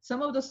 And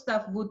some of the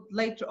stuff would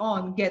later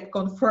on get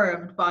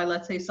confirmed by,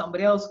 let's say,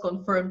 somebody else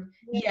confirmed,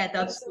 yeah,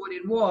 that's what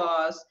it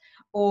was,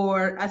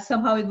 or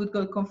somehow it would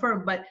go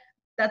confirmed, but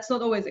that's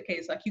not always the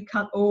case. Like, you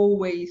can't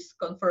always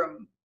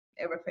confirm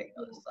everything.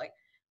 It's like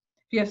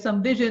if you have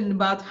some vision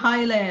about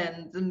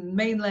highlands and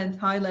mainland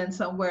Thailand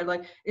somewhere,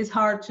 like it's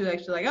hard to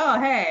actually like, oh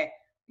hey,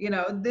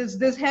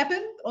 this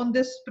happened on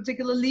this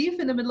particular leaf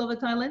in the middle of a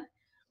Thailand.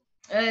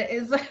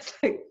 It's like,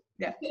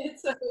 yeah.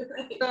 it's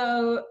okay.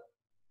 So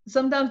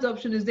sometimes the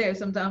option is there,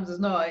 sometimes it's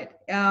not.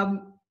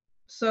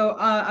 So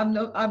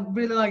I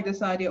really like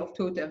this idea of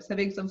totems,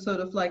 having some sort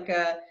of like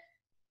a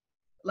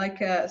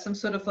some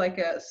sort of like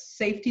a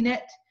safety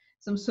net,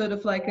 some sort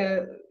of like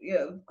a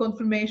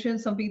confirmation,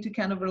 something to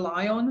kind of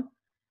rely on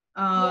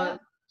Yeah.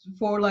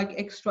 for like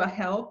extra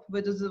help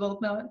with the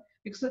development.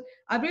 Because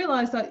I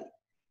realized that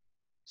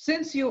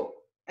since you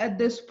at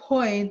this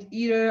point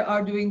either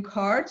are doing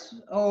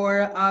cards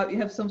or you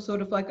have some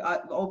sort of like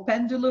or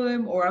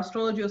pendulum or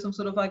astrology or some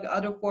sort of like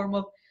other form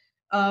of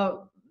uh,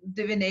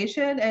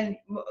 divination, and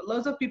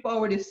lots of people are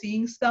already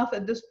seeing stuff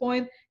at this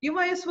point, you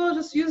might as well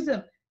just use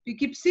them. You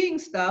keep seeing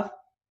stuff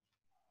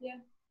Yeah.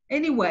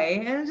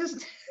 anyway, and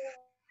just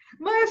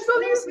might as well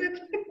And use also, it.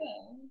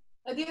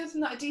 the other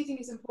thing that I do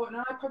think is important,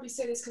 and I probably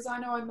say this because I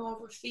know I'm more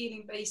of a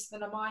feeling based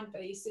than a mind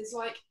based, is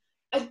like,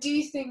 I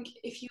do think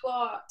if you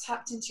are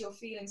tapped into your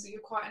feelings or you're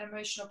quite an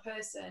emotional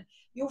person,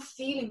 your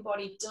feeling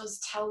body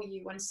does tell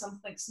you when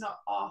something's not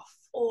off,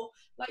 or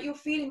like your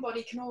feeling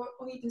body can or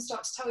even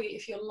start to tell you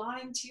if you're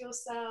lying to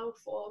yourself,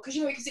 or because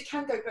because it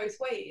can go both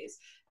ways.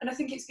 And I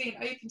think it's being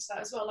open to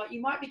that as well. Like,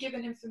 you might be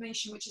given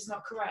information which is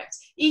not correct.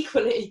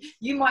 Equally,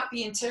 you might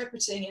be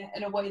interpreting it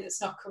in a way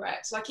that's not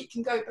correct. Like, it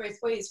can go both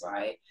ways,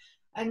 right?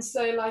 And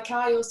so, like,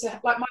 I also,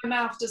 like, my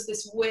mouth does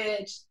this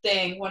weird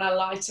thing when I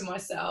lie to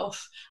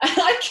myself, and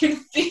I can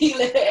feel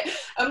it.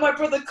 And my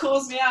brother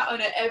calls me out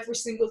on it every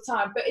single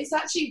time. But it's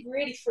actually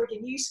really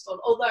frigging useful,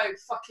 although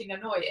fucking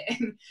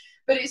annoying.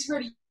 But it's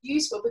really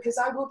useful because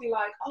I will be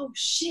like, oh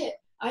shit,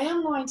 I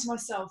am lying to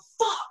myself,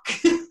 fuck.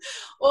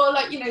 Or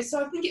like,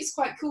 so I think it's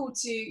quite cool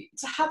to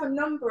have a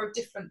number of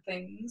different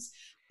things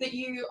that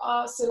you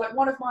are. So like,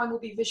 one of mine will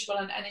be visual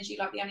and energy,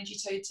 like the energy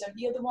totem.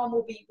 The other one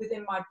will be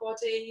within my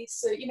body.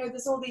 So,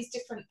 there's all these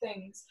different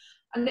things.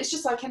 And it's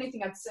just like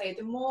anything, I'd say,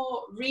 the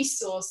more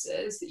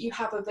resources that you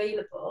have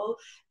available,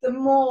 the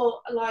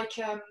more like,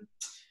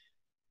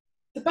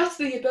 the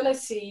better the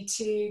ability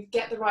to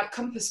get the right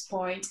compass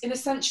point in,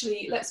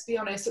 essentially, let's be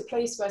honest, a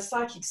place where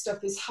psychic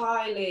stuff is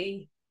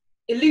highly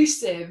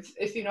elusive,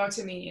 if you know what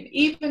I mean,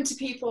 even to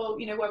people,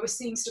 where we're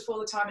seeing stuff all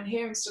the time and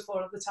hearing stuff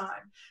all of the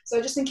time. So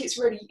I just think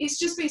it's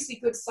just basically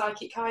good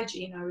psychic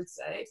hygiene, I would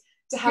say,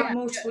 to have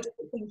multiple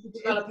different things to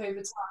develop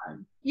over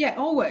time. Yeah,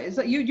 always.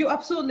 You're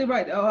absolutely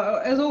right.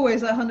 As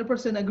always, I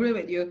 100% agree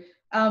with you.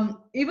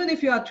 Even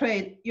if you are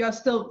trained, you are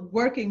still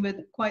working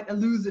with quite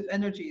elusive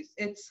energies.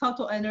 It's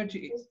subtle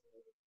energies.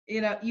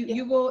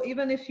 You will,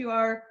 even if you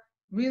are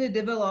really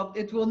developed,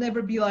 it will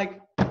never be like.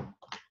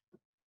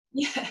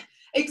 Yeah,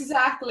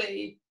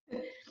 exactly.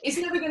 It's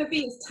never going to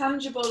be as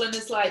tangible and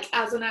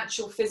as an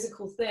actual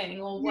physical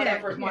thing or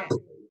whatever it might be.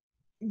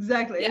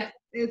 Exactly. Yeah.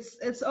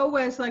 It's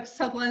always like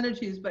subtle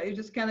energies, but you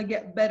just kind of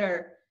get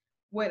better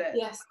with it.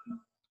 Yes.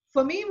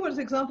 For me, for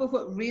example,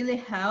 what really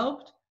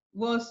helped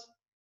was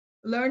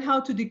learn how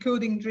to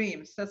decoding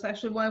dreams. That's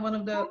actually why one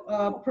of the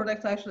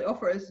products I actually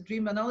offer is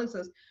dream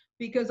analysis,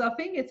 because I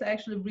think it's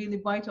actually really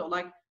vital,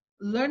 like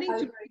learning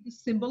to read the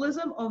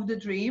symbolism of the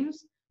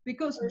dreams,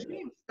 because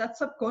dreams, that's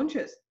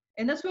subconscious.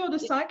 And that's where all the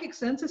psychic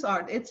senses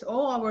are. It's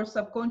all our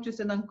subconscious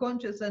and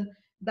unconscious, and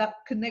that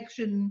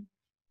connection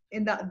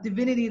in that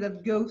divinity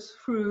that goes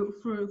through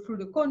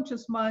the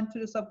conscious mind to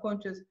the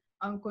subconscious,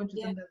 unconscious,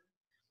 and then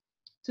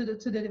to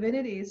the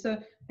divinity. So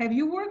have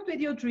you worked with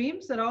your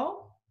dreams at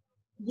all?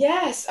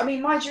 Yes, I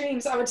mean, my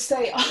dreams, I would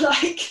say, are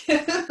like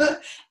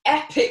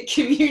epic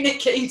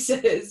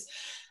communicators.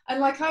 And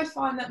like, I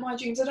find that my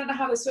dreams, I don't know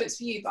how this works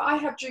for you, but I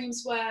have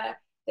dreams where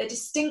they're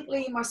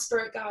distinctly my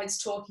spirit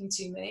guides talking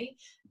to me.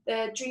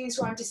 They're dreams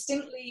where I'm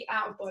distinctly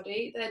out of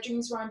body. They're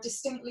dreams where I'm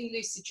distinctly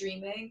lucid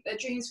dreaming. They're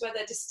dreams where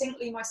they're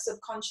distinctly my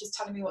subconscious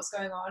telling me what's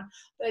going on.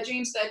 They're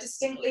dreams that are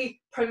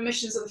distinctly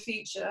premonitions of the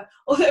future.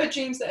 Or there are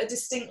dreams that are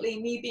distinctly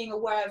me being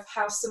aware of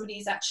how somebody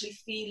is actually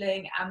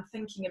feeling and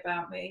thinking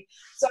about me.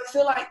 So I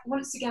feel like,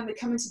 once again, they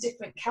come into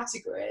different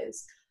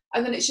categories.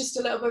 And then it's just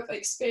a little bit of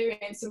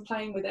experience and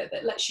playing with it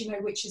that lets you know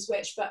which is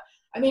which. But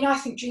I mean, I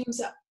think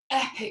dreams are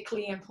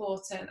epically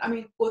important. I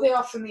mean, well, they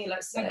are for me,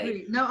 let's say.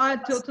 Agree. No, I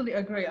totally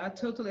agree. I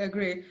totally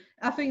agree.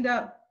 I think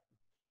that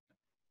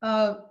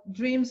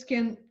dreams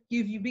can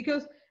give you,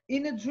 because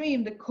in a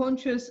dream, the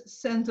conscious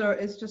center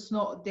is just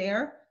not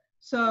there.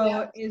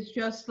 So it's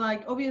just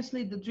like,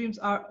 obviously the dreams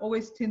are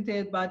always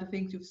tinted by the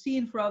things you've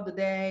seen throughout the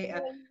day,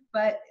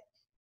 but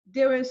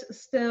there is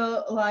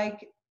still,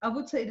 like, I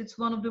would say it's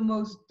one of the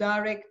most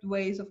direct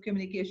ways of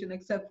communication,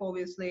 except for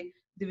obviously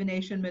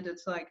divination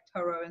methods like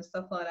tarot and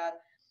stuff like that.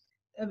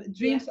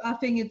 Dreams, I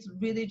think it's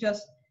really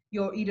just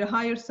your either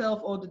higher self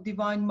or the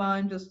divine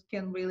mind just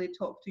can really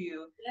talk to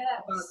you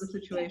about the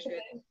situation.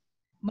 Definitely.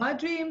 My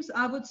dreams,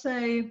 I would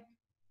say,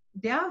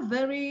 they're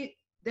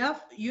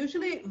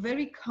usually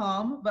very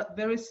calm but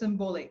very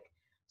symbolic.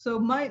 So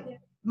my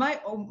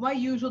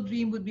usual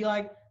dream would be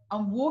like,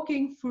 I'm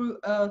walking through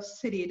a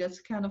city that's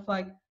kind of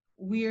like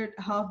weird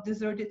half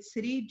deserted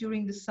city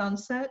during the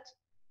sunset,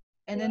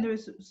 and then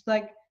there's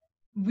like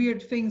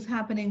weird things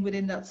happening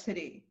within that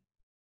city.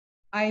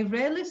 I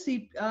rarely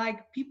see,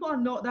 like, people are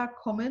not that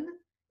common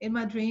in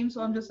my dreams.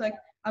 So I'm just like,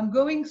 I'm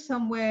going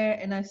somewhere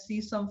and I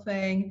see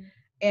something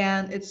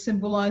and it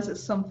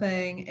symbolizes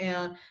something.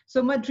 And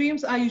so my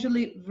dreams are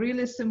usually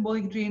really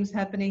symbolic dreams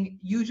happening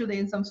usually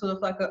in some sort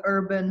of like a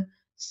urban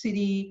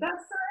city.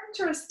 That's so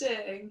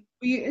interesting.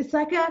 It's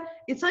like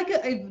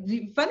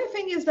the funny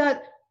thing is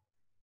that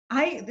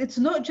it's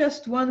not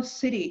just one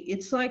city.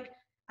 It's like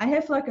I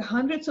have like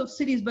hundreds of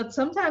cities, but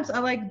sometimes I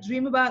like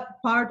dream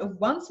about part of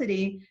one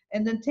city,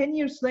 and then 10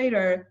 years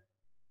later,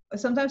 or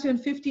sometimes even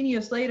 15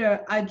 years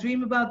later, I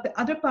dream about the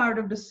other part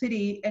of the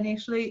city. And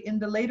actually in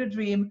the later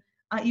dream,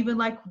 I even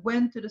like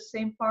went to the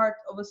same part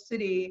of a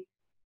city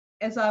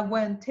as I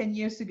went 10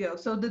 years ago.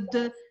 So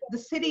the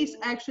cities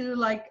actually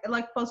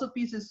like puzzle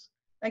pieces,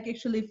 like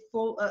actually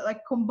full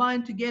like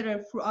combined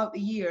together throughout the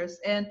years.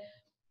 And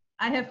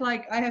I have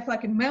like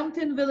a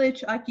mountain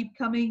village I keep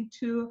coming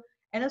to,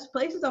 and it's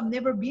places I've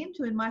never been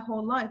to in my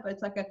whole life.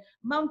 It's like a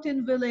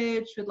mountain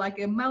village with like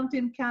a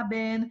mountain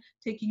cabin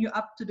taking you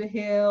up to the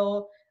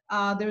hill.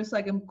 There's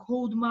like a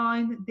gold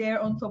mine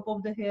there on top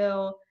of the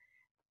hill,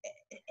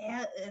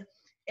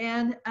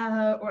 and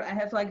or I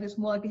have like this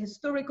more like a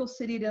historical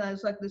city. Then I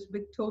was like this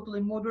big,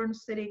 totally modern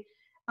city.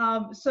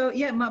 So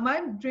yeah,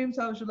 my dreams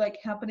are usually like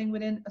happening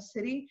within a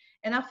city,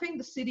 and I think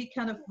the city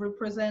kind of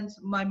represents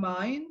my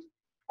mind.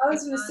 I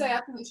was going to say,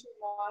 I think it's your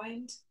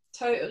mind.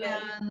 Totally.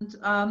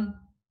 And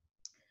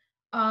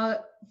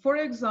for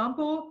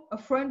example, a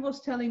friend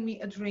was telling me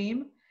a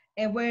dream,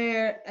 and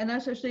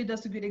that's actually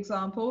that's a good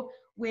example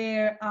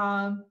where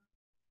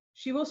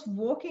she was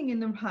walking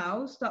in a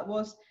house that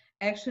was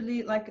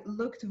actually like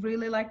looked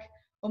really like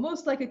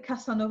almost like a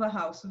Casanova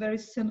house, very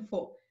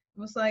sinful. It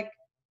was like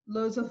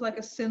loads of like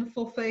a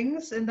sinful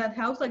things in that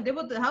house. Like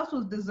the house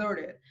was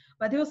deserted,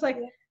 but it was like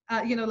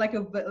like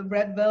a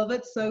red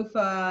velvet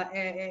sofa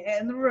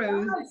and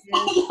roses,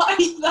 I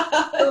like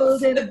that.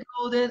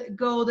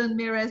 golden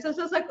mirrors. So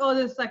it's like all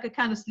this like a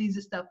kind of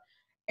sleazy stuff.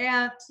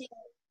 And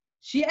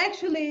she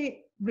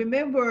actually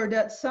remembered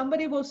that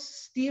somebody was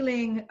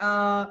stealing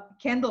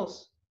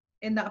candles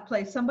in that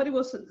place. Somebody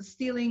was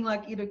stealing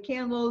like either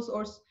candles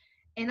or,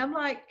 and I'm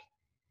like,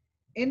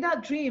 in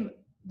that dream,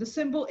 the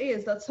symbol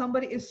is that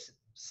somebody is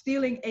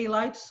stealing a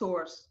light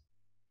source.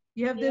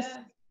 You have this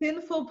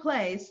sinful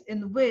place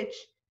in which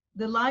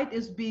the light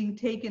is being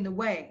taken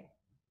away.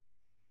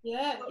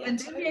 And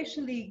then we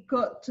actually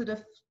got to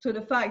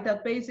the fact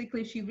that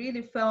basically she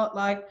really felt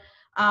like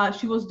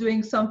she was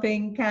doing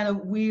something kind of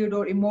weird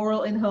or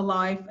immoral in her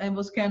life and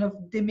was kind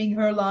of dimming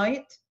her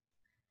light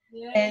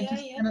and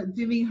just kind of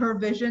dimming her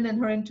vision and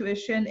her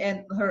intuition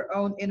and her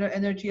own inner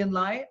energy and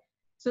light.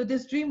 So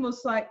this dream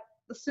was like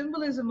the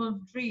symbolism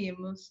of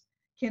dreams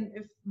can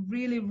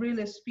really,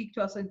 really speak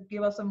to us and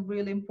give us some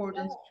really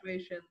important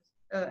situations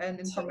and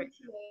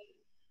information.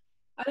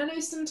 And I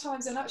know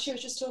sometimes, and actually I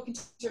was just talking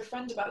to a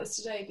friend about this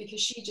today because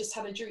she just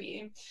had a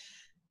dream.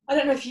 I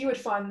don't know if you would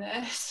find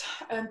this,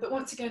 but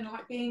once again,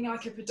 like being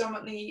like a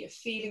predominantly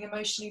feeling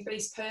emotionally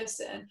based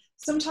person,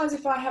 sometimes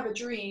if I have a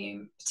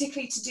dream,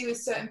 particularly to do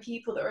with certain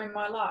people that are in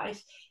my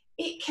life,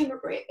 it can,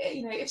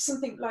 if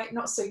something like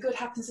not so good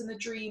happens in the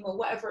dream or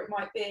whatever it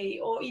might be,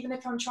 or even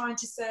if I'm trying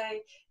to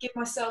say, give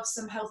myself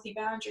some healthy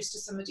boundaries to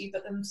somebody,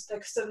 but then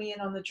they're suddenly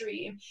in on the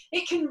dream,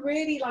 it can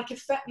really like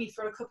affect me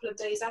for a couple of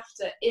days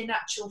after in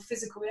actual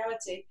physical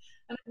reality.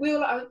 And we were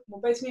like,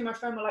 well, both me and my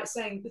friend were like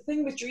saying, the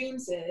thing with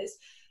dreams is,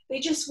 they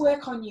just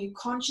work on you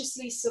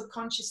consciously,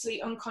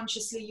 subconsciously,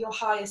 unconsciously, your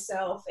higher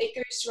self. It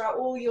goes throughout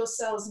all your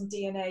cells and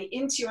DNA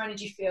into your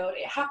energy field.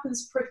 It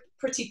happens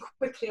pretty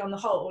quickly on the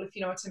whole, if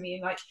you know what I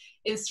mean, like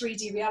in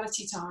 3D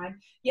reality time.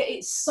 Yet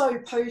it's so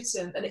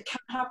potent that it can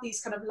have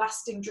these kind of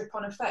lasting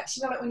drip-on effects.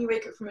 You know, like when you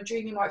wake up from a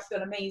dream, you might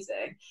feel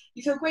amazing.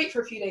 You feel great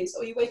for a few days,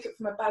 or you wake up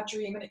from a bad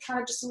dream and it kind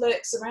of just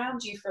lurks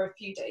around you for a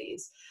few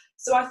days.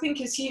 So I think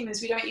as humans,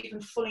 we don't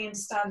even fully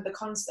understand the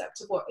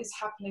concept of what is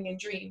happening in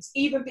dreams.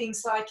 Even being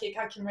psychic,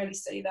 I can really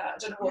say that. I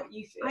don't know what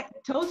you feel.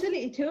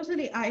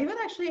 Totally. I even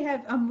actually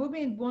I'm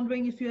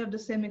wondering if you have the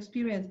same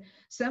experience.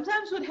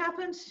 Sometimes what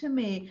happens to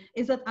me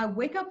is that I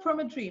wake up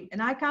from a dream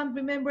and I can't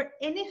remember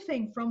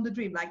anything from the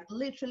dream, like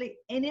literally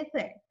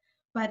anything.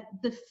 But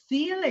the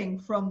feeling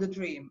from the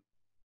dream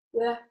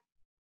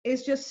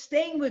is just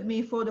staying with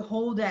me for the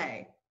whole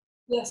day.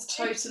 Yes,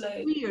 totally.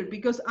 It's weird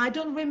because I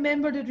don't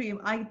remember the dream.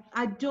 I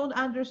don't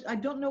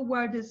know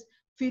where this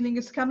feeling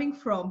is coming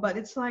from, but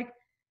it's like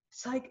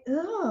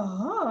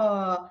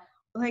oh,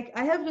 like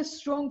I have this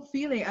strong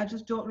feeling. I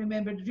just don't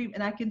remember the dream,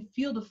 and I can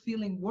feel the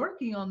feeling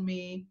working on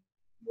me.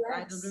 Yes,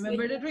 I don't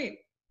remember the dream.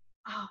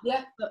 Oh,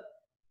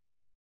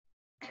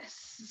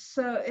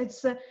 so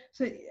it's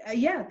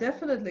yeah,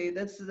 definitely.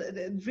 That's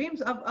the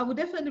dreams. I would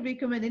definitely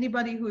recommend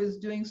anybody who is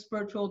doing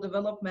spiritual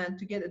development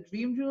to get a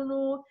dream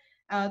journal.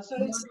 To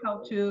learn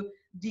how to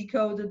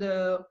decode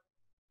the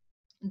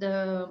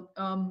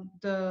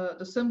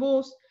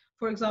symbols.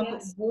 For example,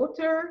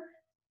 water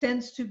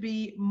tends to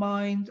be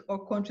mind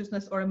or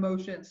consciousness or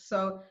emotions.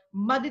 So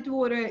muddied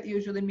water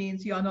usually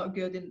means you are not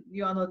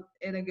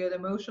in a good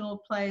emotional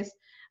place,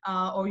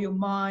 or your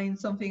mind,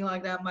 something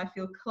like that, might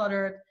feel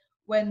cluttered.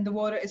 When the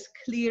water is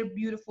clear,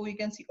 beautiful, you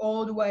can see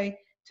all the way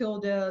till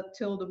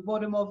the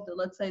bottom of the,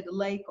 let's say, the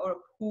lake or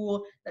a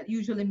pool. That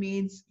usually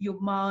means your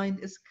mind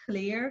is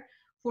clear.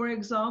 For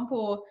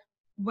example,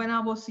 when I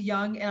was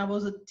young and I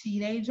was a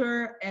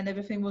teenager and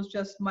everything was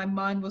just, my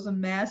mind was a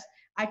mess,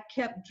 I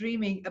kept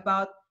dreaming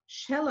about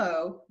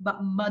shallow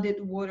but muddied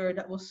water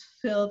that was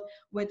filled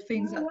with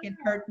things that can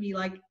hurt me,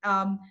 like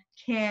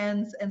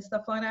cans and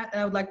stuff like that.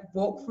 And I would like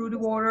walk through the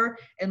water,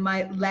 and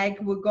my leg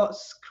would got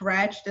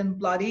scratched and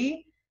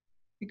bloody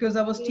because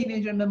I was a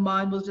teenager and my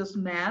mind was just a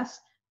mess.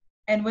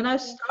 And when I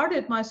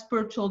started my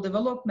spiritual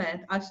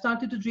development, I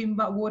started to dream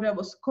about water that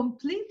was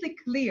completely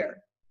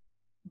clear,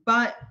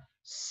 but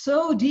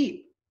so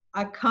deep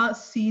I can't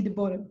see the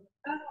bottom.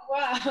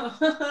 Oh,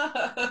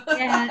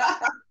 And wow.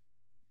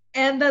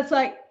 and that's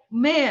like,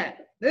 man,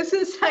 this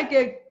is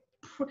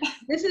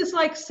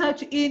like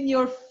such in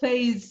your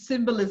face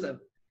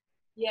symbolism.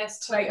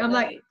 Yes, Like I'm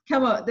like, totally.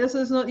 come on, this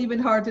is not even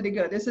hard to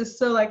go. This is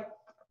so like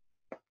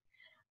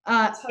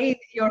in Totally.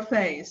 your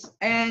face.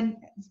 And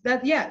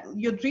that, yeah,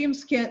 your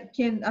dreams can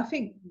I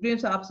think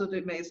dreams are absolutely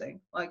amazing.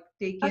 Like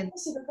they And can.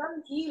 also the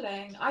very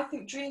healing, I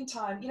think dream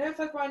time, you know, if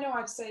ever I know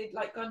I've say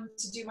like gone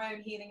to do my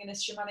own healing in a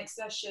shamanic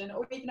session,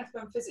 or even if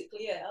I'm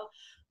physically ill,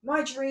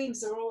 my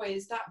dreams are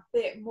always that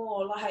bit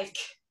more like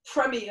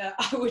premier,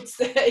 I would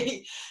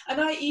say. And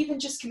I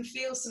even just can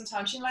feel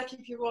sometimes, you know, like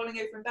if you're rolling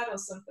over in bed or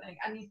something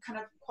and you kind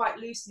of quite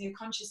loosen your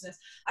consciousness,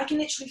 I can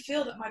literally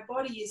feel that my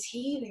body is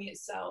healing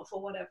itself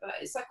or whatever.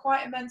 It's like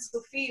quite a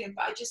mental feeling,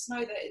 but I just know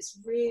that it's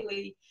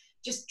really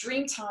just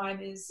dream time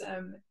is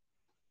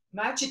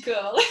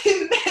magical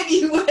in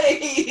many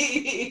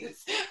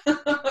ways.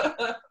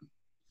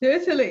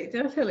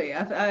 Totally.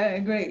 I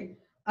agree.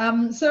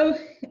 So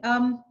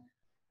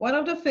one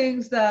of the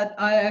things that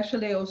I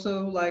actually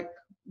also like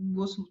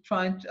was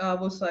trying to,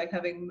 was like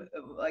having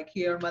like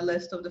here on my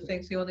list of the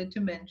things you wanted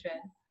to mention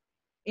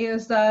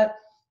is that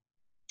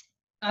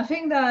I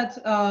think that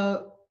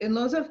in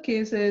lots of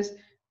cases,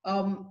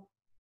 a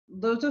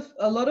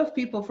lot of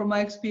people from my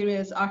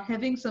experience are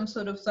having some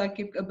sort of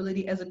psychic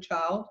ability as a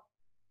child.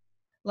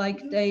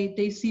 Like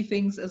they see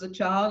things as a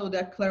child, or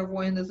they're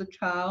clairvoyant as a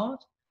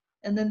child,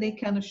 and then they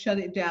kind of shut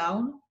it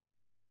down.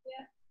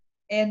 Yeah.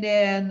 And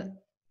then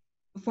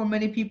for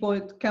many people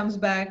it comes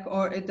back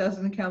or it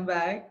doesn't come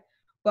back.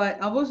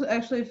 But I was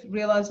actually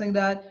realizing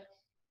that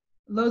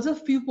lots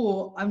of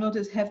people I've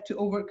noticed have to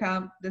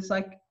overcome this,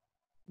 like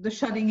the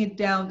shutting it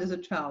down as a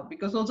child,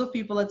 because lots of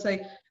people, let's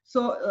say,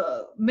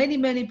 so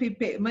many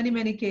people,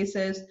 many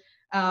cases,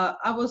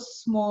 I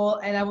was small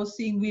and I was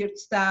seeing weird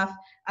stuff.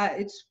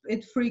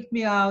 It freaked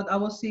me out. I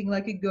was seeing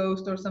like a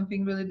ghost or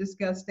something really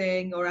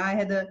disgusting, or I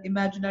had an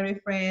imaginary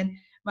friend.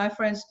 My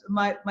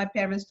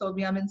parents told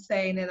me I'm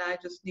insane and I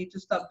just need to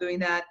stop doing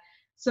that.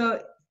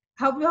 So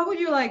how would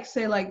you like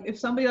say, like if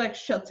somebody like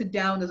shuts it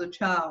down as a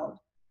child,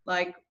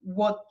 like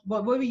what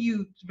would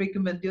you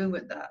recommend doing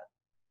with that?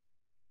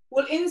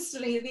 Well,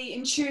 instantly, the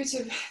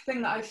intuitive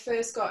thing that I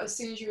first got as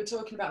soon as you were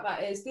talking about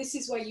that is this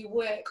is where you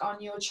work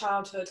on your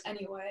childhood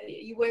anyway.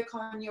 You work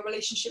on your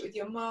relationship with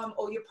your mum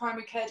or your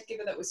primary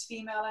caregiver that was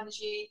female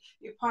energy,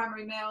 your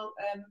primary male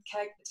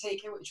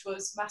caretaker, which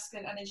was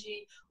masculine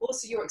energy,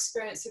 also your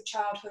experience of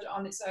childhood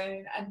on its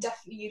own, and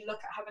definitely you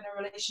look at having a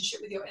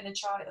relationship with your inner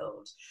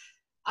child.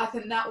 I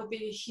think that would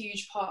be a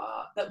huge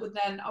part that would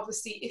then,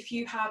 obviously, if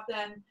you have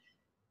then,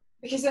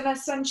 because then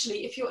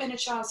essentially if your inner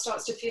child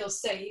starts to feel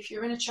safe,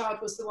 your inner child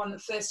was the one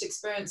that first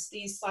experienced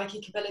these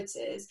psychic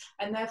abilities,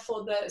 and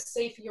therefore the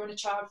safer your inner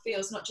child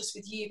feels, not just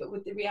with you but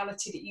with the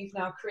reality that you've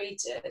now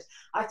created,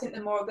 I think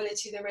the more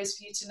ability there is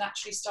for you to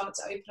naturally start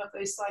to open up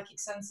those psychic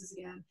senses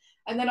again.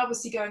 And then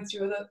obviously going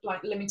through other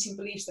like limiting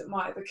beliefs that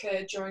might have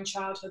occurred during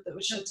childhood that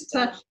would shut it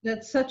down.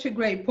 That's such a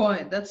great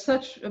point. That's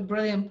such a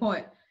brilliant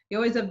point. You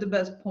always have the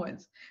best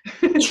points.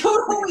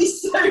 You're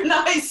always so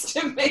nice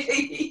to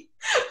me.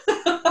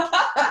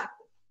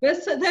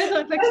 That's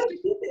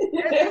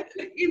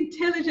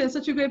intelligent,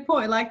 such a great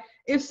point. Like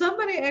if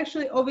somebody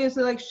actually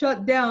obviously like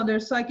shut down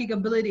their psychic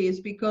abilities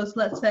because,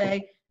 let's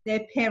say,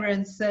 their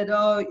parents said,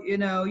 oh, you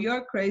know,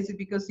 you're crazy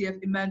because you have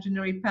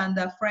imaginary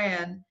panda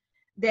friend,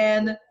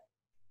 then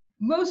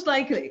most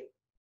likely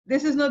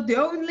this is not the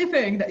only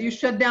thing that you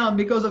shut down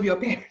because of your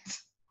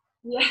parents.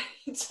 Yeah,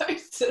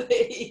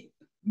 totally.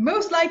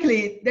 Most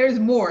likely there's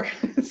more.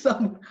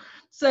 So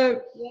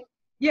Yeah.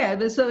 yeah,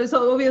 but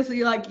so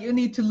obviously like you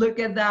need to look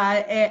at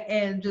that,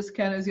 and just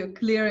kind of as you're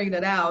clearing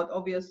that out,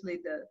 obviously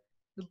the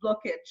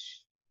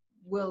blockage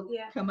will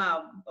come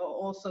out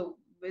also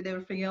with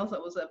everything else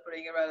that was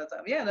happening around the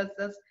time. Yeah, that's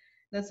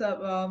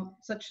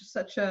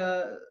such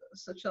a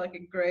like a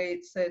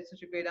great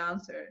such a great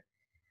answer.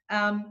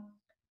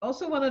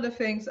 Also, one of the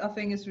things I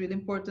think is really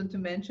important to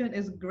mention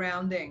is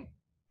grounding.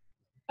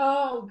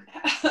 Oh,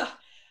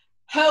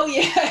 hell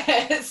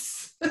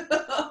yes.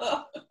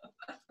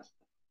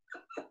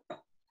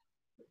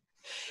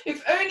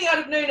 If only I'd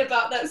have known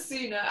about that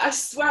sooner. I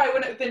swear I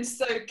wouldn't have been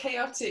so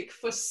chaotic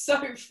for so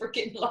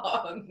freaking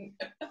long.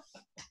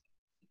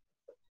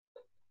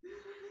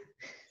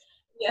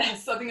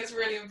 Yes, I think it's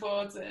really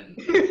important.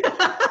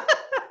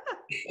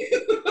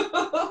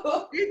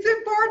 It's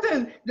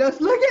important. Just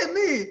look at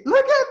me.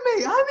 Look at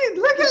me. I mean,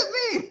 look at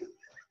me.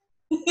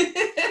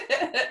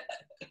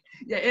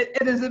 Yeah,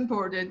 it is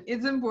important.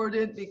 It's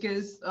important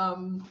because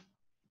no,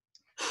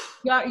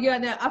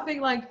 I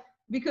think like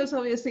because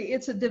obviously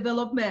it's a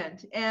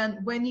development,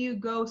 and when you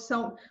go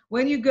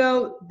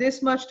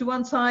this much to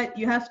one side,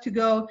 you have to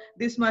go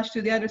this much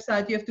to the other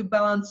side. You have to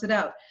balance it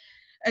out.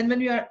 And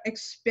when you are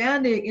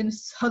expanding in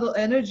subtle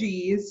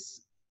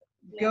energies,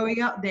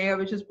 going out there,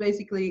 which is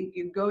basically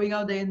you're going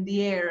out there in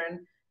the air and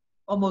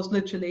almost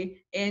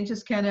literally, and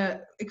just kind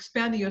of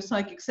expanding your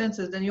psychic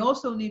senses, then you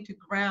also need to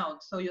ground,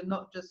 so you're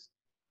not just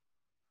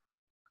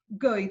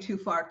going too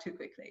far too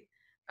quickly.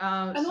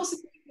 And also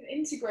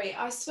integrate,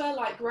 I swear,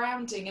 like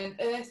grounding and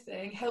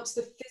earthing helps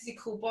the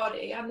physical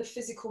body and the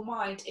physical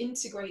mind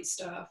integrate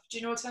stuff. Do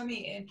you know what I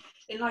mean?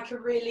 In like a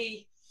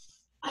really,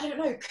 I don't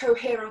know,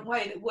 coherent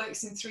way that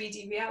works in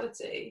 3D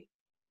reality.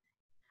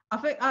 I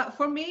think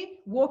for me,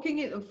 walking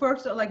it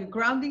first, like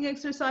grounding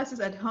exercises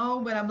at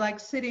home when I'm like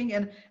sitting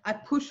and I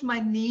push my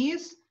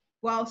knees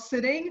while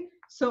sitting.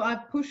 So I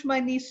push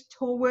my knees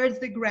towards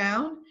the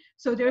ground.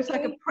 So there's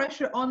like a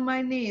pressure on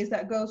my knees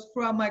that goes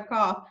from my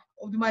calf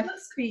to my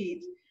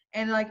feet.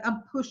 And like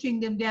I'm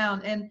pushing them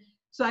down. And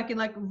so I can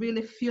like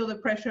really feel the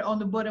pressure on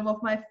the bottom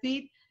of my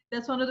feet.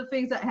 That's one of the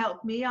things that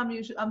helped me.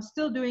 I'm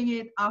still doing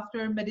it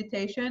after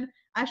meditation.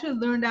 I actually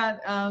learned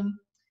that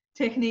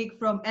technique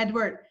from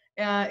Edward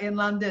in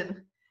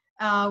London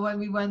when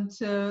we went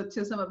to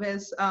some of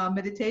his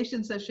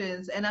meditation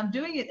sessions, and I'm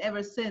doing it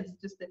ever since.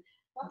 Just a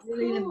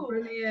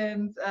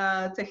brilliant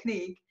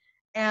technique.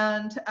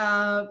 And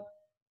I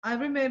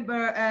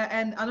remember,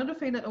 and another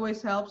thing that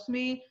always helps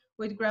me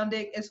with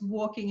grounding is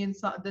walking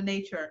inside the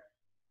nature,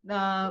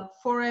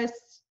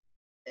 forests,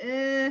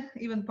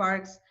 even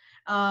parks,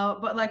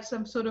 but like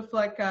some sort of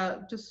like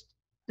just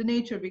the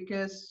nature,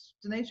 because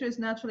the nature is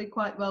naturally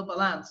quite well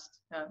balanced.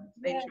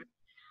 Nature.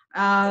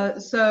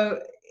 So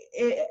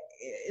it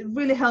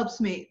really helps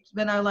me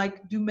when I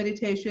like do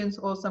meditations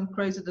or some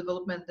crazy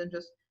development, and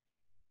just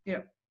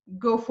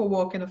go for a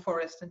walk in a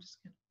forest and just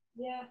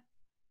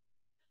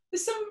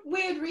there's some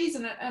weird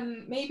reason,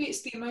 and maybe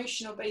it's the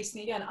emotional base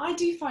me again. I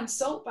do find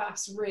salt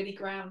baths really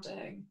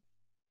grounding.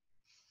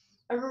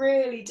 I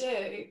really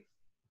do.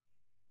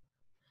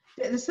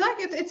 It's like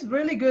it's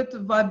really good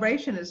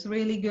vibration. It's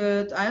really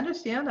good. I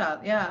understand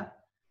that. Yeah.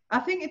 I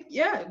think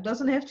it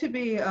doesn't have to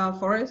be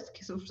forest.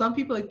 For some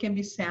people, it can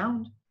be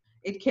sound.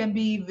 It can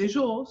be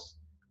visuals.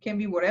 Can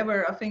be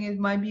whatever. I think it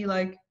might be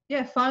like,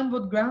 find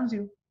what grounds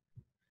you.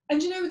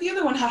 And you know the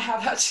other one I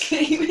have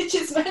actually, which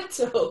is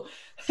mental.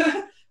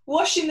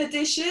 Washing the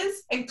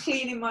dishes and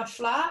cleaning my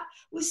flat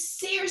was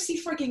seriously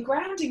frigging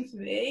grounding for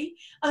me.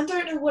 I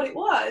don't know what it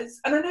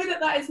was. And I know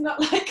that is not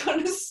like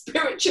on a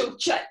spiritual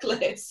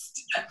checklist.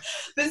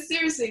 But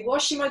seriously,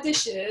 washing my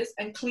dishes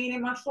and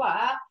cleaning my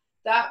flat,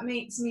 that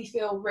makes me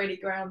feel really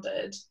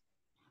grounded.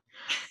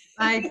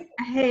 I'm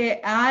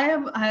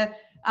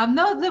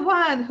not the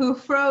one who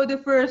threw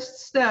the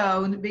first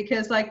stone,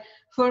 because like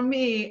for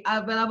me,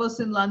 when I was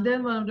in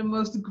London, one of the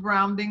most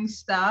grounding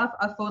stuff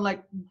I found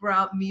like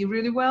ground me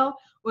really well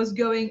was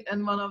going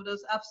in one of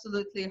those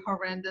absolutely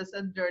horrendous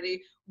and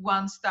dirty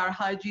 1-star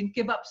hygiene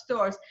kebab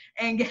stores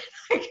and get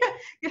like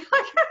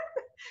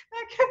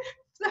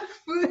some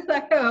food,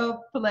 like a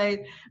whole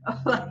plate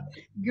of like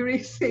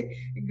greasy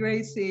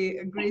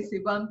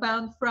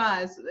 1-pound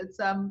fries with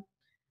some,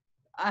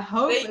 I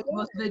hope it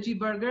was veggie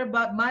burger,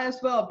 but might as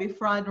well be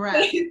fried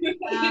rat. You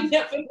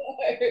never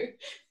know.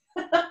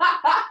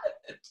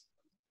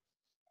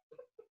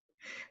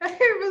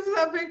 It was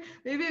something,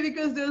 maybe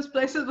because those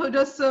places were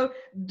just so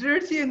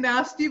dirty and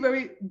nasty,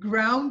 very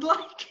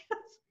ground-like.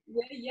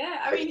 Yeah.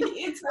 I mean,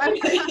 it's.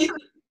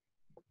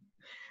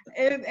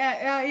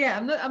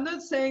 I'm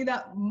not saying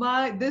that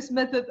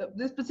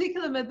this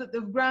particular method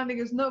of grounding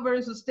is not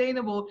very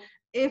sustainable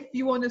if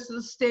you want to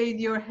sustain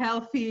your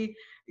healthy,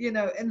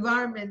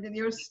 environment in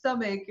your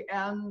stomach,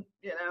 and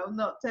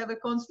not to have a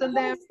constant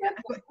damage.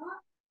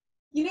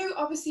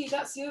 Obviously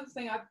that's the other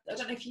thing. I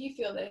don't know if you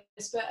feel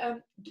this,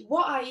 but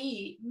what I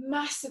eat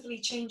massively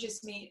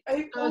changes me.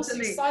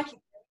 Also, psychically.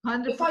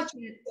 100%. 100%. I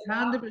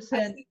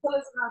see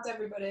colours around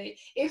everybody.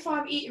 If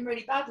I'm eating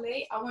really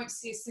badly, I won't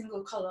see a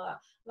single colour.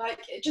 Like,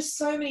 just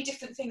so many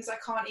different things I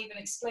can't even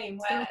explain,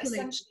 where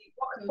essentially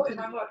what I put in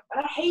my mouth,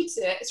 and I hate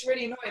it. It's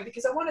really annoying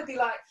because I want to be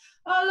like,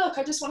 oh look,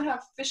 I just want to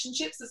have fish and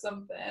chips or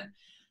something.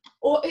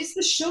 Or it's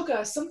the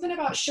sugar. Something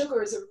about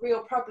sugar is a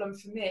real problem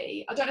for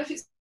me. I don't know if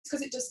it's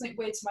because it does something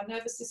weird to my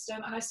nervous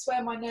system, and I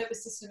swear my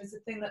nervous system is the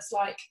thing that's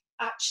like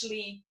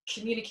actually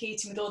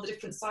communicating with all the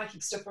different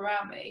psychic stuff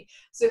around me.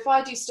 So if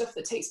I do stuff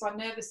that takes my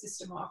nervous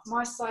system off,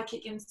 my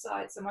psychic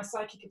insights and my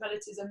psychic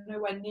abilities are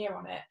nowhere near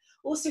on it.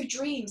 Also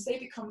dreams, they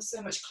become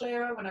so much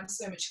clearer when I'm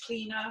so much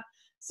cleaner.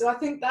 So I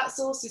think that's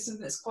also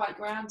something that's quite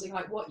grounding,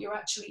 like what you're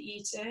actually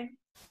eating.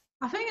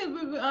 I think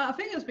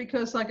it's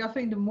because I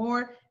think the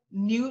more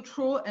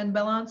neutral and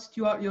balanced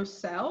you are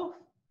yourself,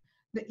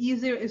 the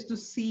easier it is to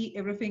see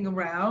everything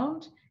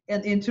around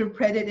and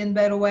interpret it in a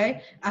better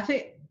way. I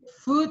think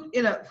food,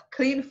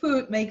 clean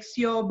food makes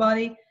your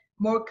body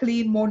more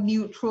clean, more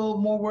neutral,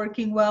 more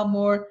working well,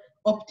 more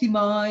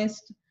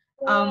optimized.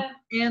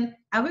 And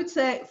I would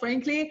say,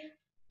 frankly,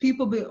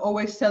 people be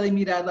always telling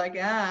me that, like,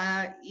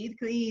 eat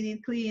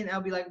clean. I'll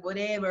be like,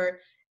 whatever.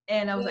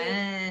 and I was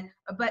like,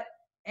 but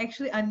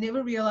actually I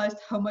never realized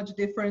how much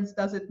difference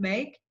does it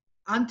make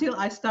until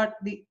I started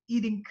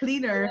eating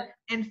cleaner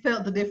and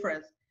felt the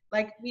difference.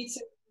 Like, Me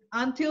too.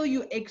 until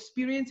you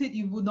experience it,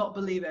 you would not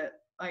believe it.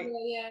 Like, I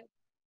mean,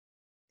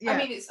 I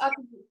think it's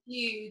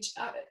huge.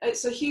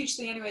 It's a huge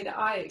thing anyway that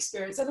I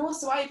experience. And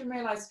also I even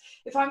realised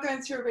if I'm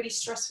going through a really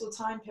stressful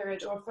time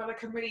period, or I feel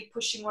like I'm really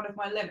pushing one of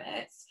my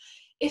limits,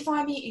 if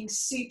I'm eating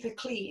super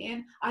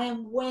clean, I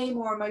am way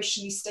more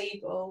emotionally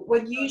stable,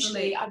 when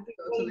usually I'd be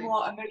way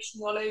more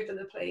emotional all over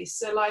the place.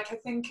 So like, I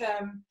think,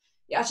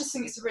 I just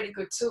think it's a really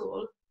good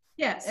tool.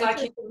 Yeah,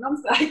 psychic and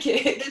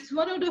non-psychic. It's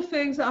one of the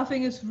things I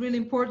think is really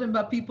important,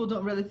 but people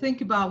don't really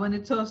think about when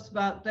it talks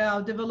about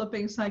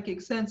developing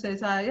psychic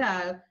senses.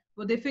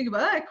 What they think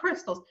about,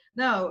 crystals.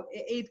 No,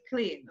 eat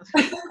clean.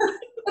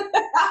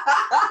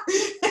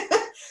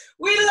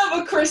 We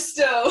love a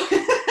crystal.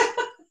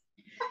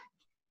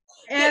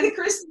 And the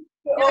crystal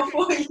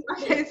for you.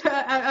 Okay, so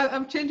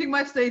I'm changing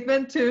my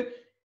statement to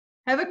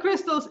have a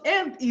crystals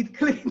and eat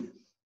clean.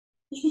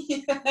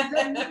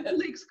 That's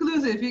mutually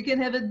exclusive. You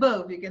can have it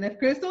both. You can have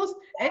crystals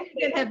and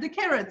you can have the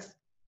carrots.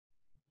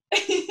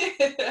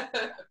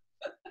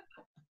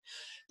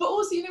 But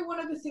also, one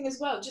other thing as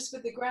well, just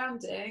with the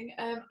grounding,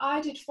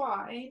 I did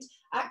find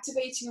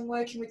activating and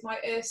working with my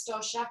Earth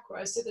Star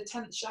chakra, so the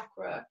 10th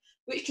chakra,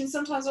 which can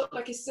sometimes look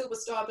like a silver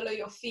star below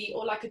your feet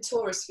or like a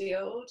Taurus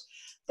field.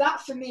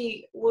 That for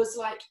me was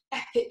like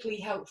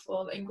epically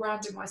helpful in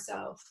grounding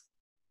myself.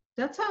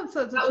 That sounds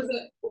that was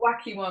a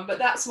wacky one, but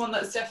that's one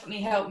that's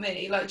definitely helped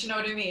me. Like, do you know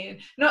what I mean?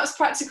 Not as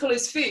practical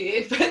as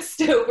food, but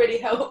still really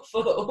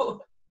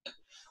helpful.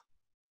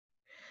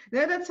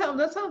 Yeah, that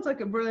sounds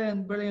like a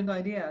brilliant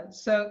idea.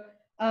 So,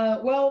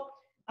 now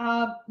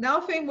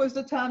I think was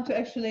the time to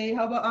actually,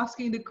 how about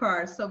asking the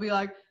cards? So we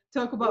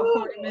talk about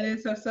 40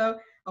 minutes or so.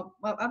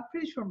 I'm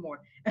pretty sure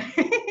more.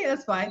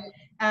 That's fine.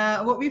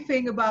 What we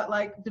think about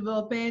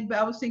developing, but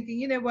I was thinking,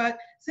 you know what?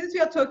 Since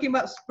we are talking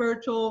about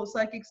spiritual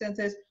psychic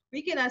senses,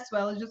 we can as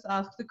well just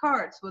ask the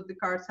cards what the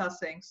cards are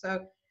saying.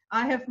 So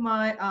I have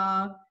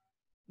my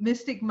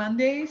Mystic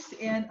Mondays,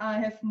 and I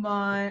have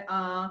my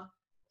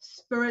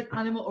Spirit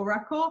Animal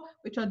Oracle,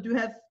 which I do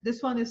have.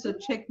 This one is a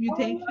Czech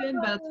mutation,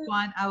 but it's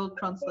fine. I will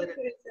translate it.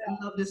 I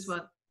love this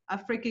one. I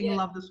freaking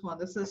love this one.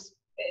 This is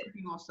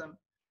freaking awesome.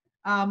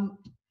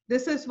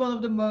 This is one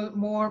of the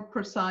more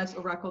precise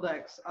oracle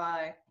decks.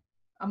 I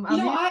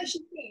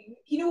actually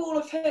think, all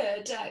of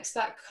her decks,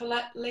 that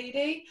Colette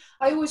lady,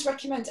 I always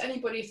recommend to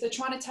anybody, if they're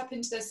trying to tap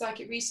into their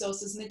psychic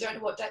resources and they don't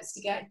know what decks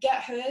to get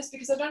hers,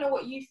 because I don't know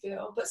what you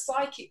feel, but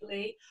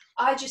psychically,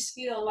 I just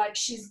feel like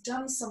she's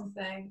done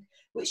something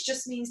which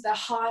just means they're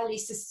highly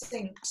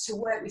succinct to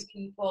work with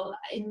people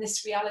in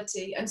this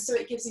reality. And so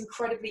it gives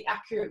incredibly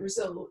accurate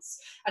results.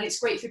 And it's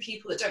great for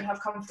people that don't have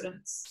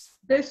confidence.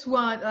 This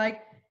one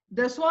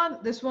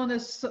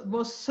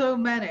was so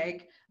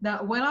manic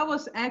that when I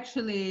was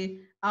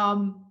actually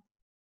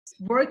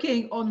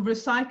working on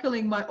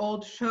recycling my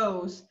old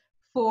shows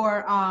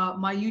for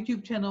my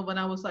YouTube channel, when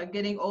I was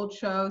getting old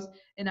shows,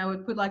 and I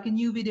would put a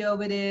new video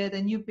with it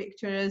and new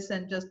pictures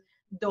and just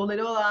doll it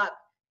all up.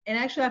 And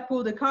actually I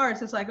pulled the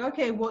cards. It's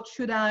okay, what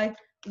should I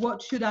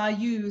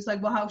use?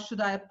 How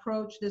should I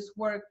approach this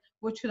work?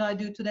 What should I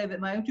do today with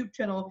my YouTube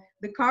channel?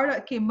 The card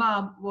that came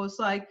up was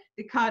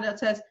the card that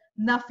says,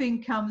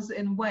 nothing comes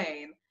in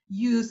vain.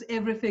 Use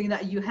everything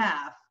that you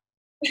have.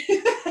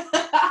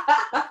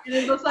 And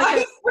it was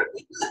I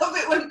love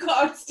it when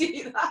cards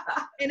do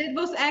that. And it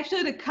was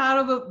actually the card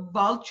of a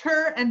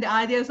vulture, and the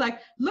idea is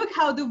look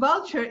how the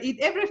vulture eat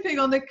everything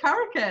on the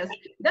carcass.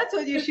 That's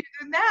what you should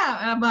do now.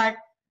 And I'm like,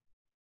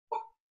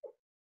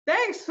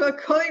 thanks for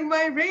calling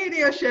my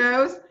radio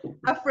shows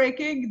a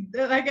freaking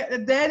a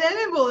dead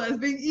animal that's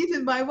being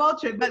eaten by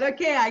vulture. But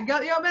okay, I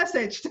got your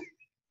message.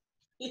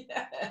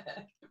 Yeah.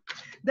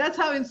 That's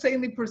how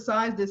insanely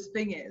precise this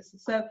thing is.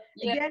 So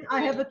again, I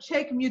have a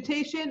Czech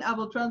mutation. I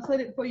will translate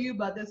it for you,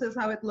 but this is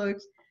how it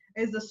looks.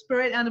 It's the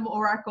Spirit Animal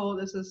Oracle.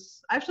 This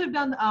is actually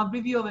done a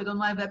review of it on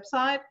my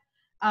website.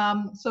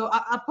 So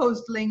I'll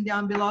post link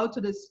down below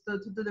to this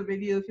to the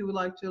review if you would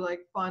like to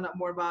find out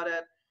more about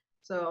it.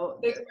 So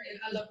they're great.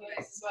 I love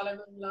those as well. I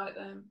really like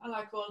them. I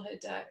like all her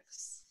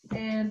decks.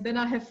 And then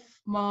I have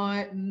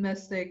my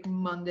Mystic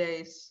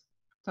Mondays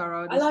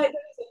tarot. I like those.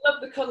 I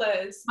love the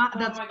colours.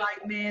 That's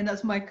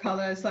that's my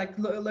color. It's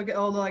look at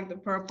all the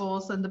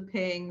purples and the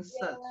pinks.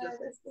 Yeah,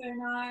 that's so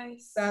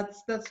nice.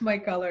 That's my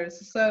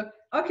colors. So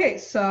okay,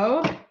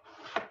 so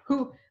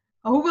who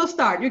will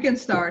start? You can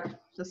start.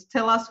 Just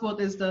tell us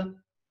what is the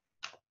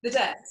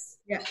decks.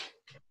 Yeah.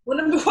 Well,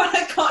 number one,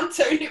 I can't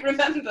totally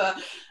remember.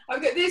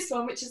 I've got this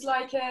one, which is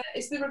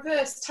it's the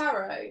reverse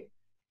tarot.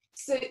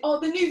 So,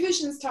 the New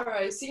Visions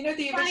tarot. So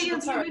the original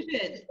tarot.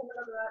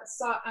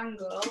 Another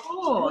angle.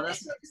 Oh,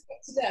 that's what I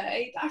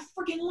today. That I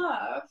freaking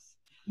love.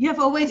 You have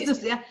always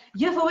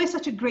You have always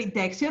such a great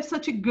decks. You have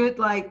such a good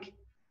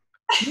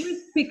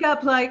You pick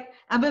up I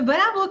mean, when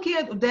I'm looking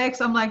at decks,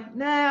 I'm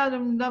nah,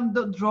 I'm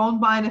not drawn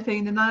by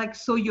anything. And I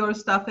saw your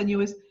stuff, and you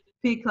always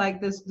pick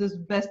this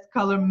best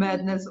color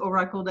madness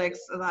oracle decks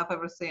that I've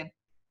ever seen.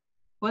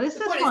 What is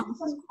this one?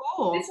 This is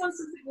cool. This one's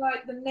something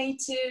like the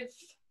native.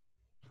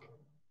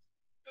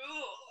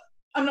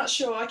 I'm not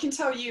sure. I can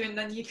tell you, and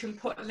then you can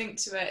put a link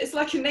to it. It's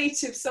like a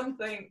native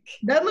something.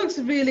 That looks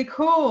really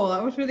cool.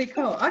 That was really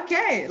cool.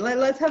 Okay,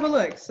 let's have a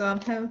look. So I'm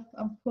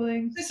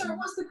pulling. So sorry,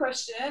 what's the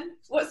question?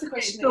 What's the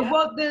question? So again?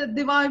 what the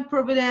divine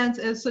providence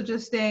is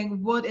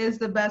suggesting, what is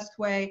the best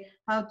way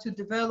how to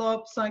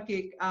develop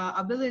psychic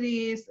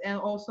abilities, and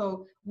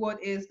also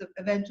what is the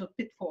eventual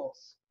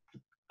pitfalls.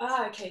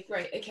 Okay,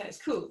 great. Okay,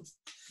 cool.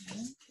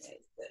 Okay,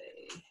 so.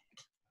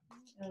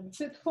 And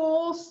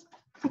pitfalls.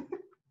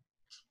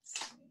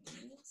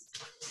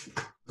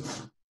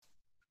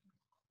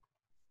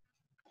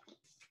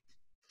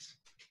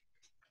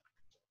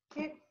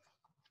 Okay.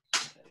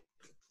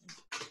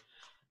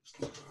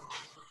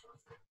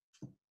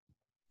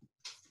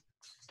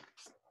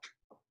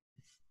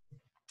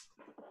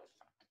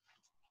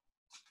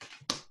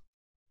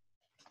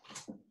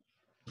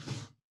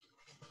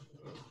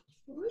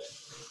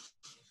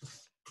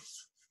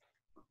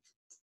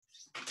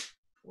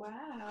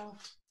 Wow.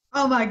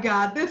 Oh my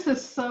God, this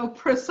is so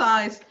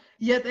precise.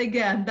 Yet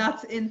again,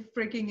 that's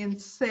freaking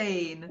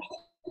insane.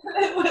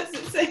 What's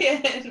it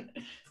saying?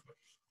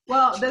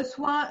 Well, this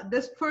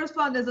first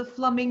one is a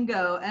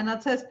flamingo, and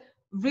it says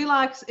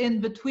relax in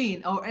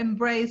between, or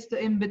embrace the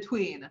in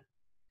between.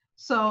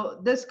 So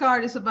this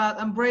card is about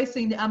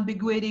embracing the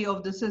ambiguity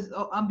of the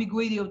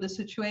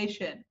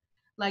situation,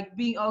 like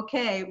being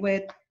okay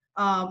with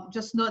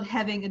just not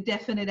having a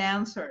definite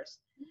answers.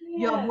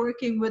 Yeah. You're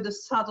working with the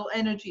subtle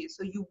energy,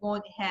 so you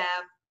won't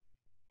have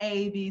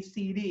A, B,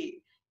 C,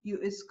 D.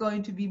 It's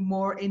going to be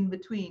more in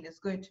between. It's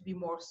going to be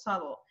more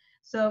subtle.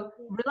 So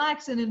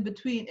relaxing in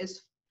between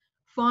is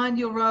find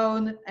your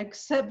own,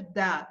 accept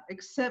that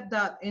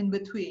in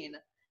between,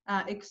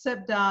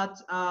 accept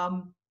that.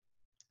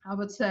 I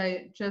would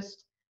say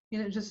just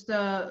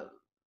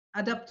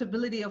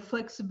adaptability or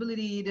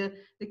flexibility,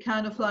 the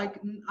kind of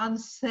like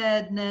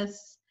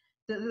unsaidness,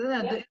 the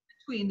in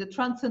between, the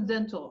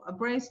transcendental,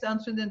 embrace the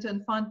transcendental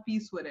and find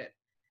peace with it.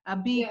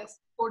 Be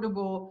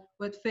comfortable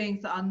with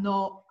things that are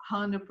not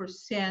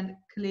 100%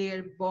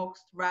 clear,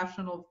 boxed,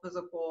 rational,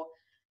 physical.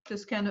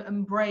 Just kind of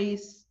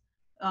embrace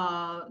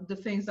the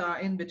things that are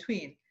in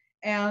between.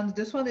 And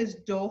this one is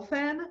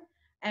dolphin.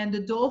 And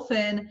the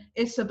dolphin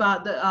is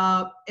about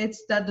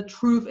it's that the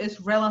truth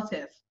is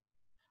relative.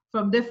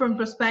 From different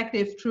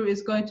perspectives, truth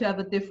is going to have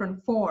a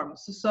different form.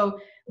 So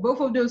both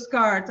of those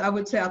cards, I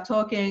would say, are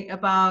talking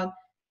about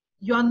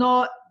you're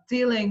not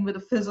dealing with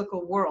the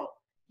physical world.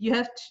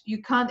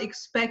 You can't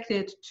expect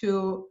it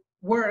to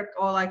work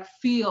or like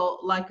feel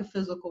like a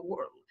physical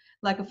world,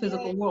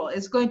 world.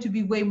 It's going to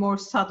be way more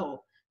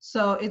subtle.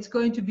 So it's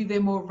going to be way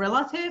more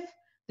relative.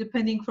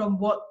 Depending from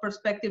what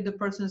perspective the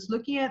person is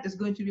looking at, it's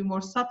going to be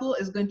more subtle,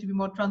 it's going to be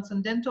more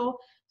transcendental.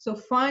 So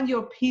find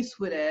your peace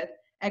with it,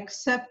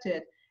 accept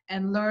it,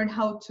 and learn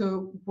how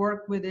to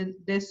work within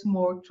this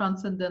more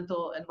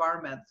transcendental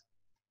environment.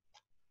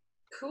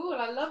 Cool,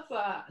 I love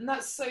that. And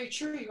that's so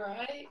true,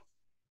 right?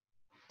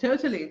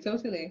 Totally,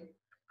 totally.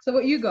 So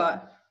what you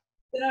got?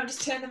 Then I'll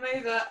just turn them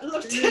over. I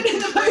love turning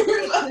them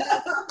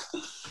over.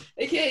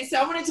 Okay, so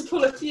I wanted to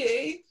pull a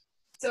few.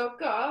 So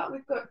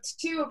we've got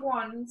Two of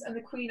Wands and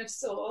the Queen of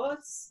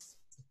Swords.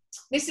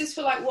 This is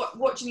for like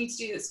what do you need to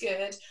do that's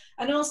good.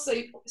 And also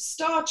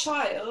Star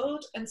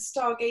Child and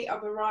Stargate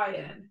of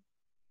Orion.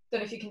 Don't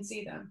know if you can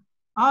see them.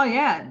 Oh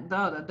yeah,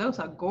 those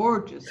are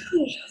gorgeous.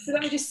 So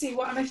let me just see,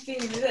 what am I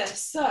feeling with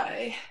this?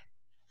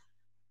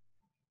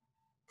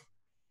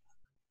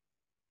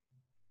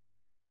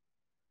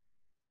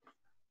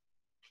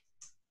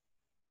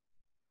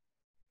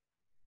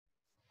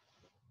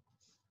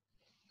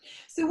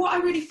 So what I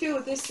really feel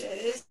with this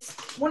is,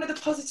 one of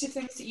the positive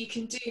things that you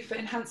can do for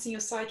enhancing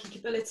your psychic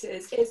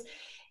abilities is,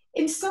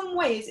 in some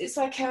ways, it's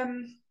like,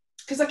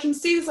 because I can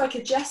see there's like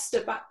a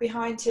jester back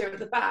behind here at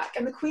the back,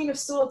 and the Queen of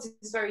Swords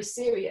is very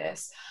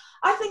serious.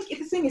 I think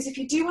the thing is, if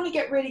you do want to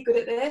get really good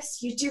at this,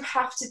 you do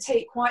have to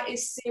take quite a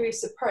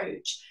serious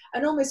approach,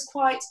 and almost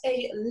quite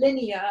a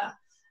linear,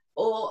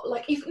 or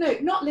like,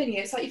 not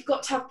linear, it's like you've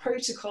got to have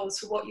protocols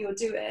for what you're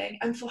doing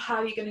and for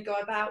how you're going to go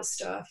about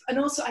stuff. And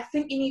also I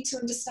think you need to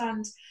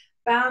understand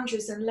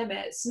boundaries and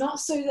limits, not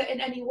so that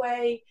in any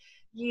way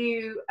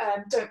you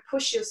don't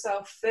push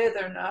yourself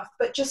further enough,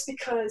 but just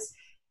because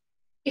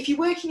if you're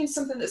working in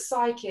something that's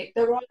psychic,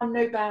 there are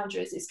no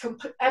boundaries. It's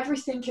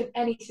everything and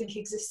anything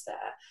exists there.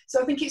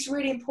 So I think it's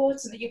really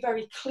important that you're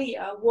very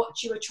clear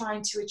what you are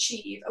trying to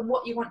achieve and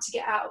what you want to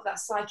get out of that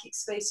psychic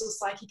space or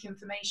psychic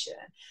information.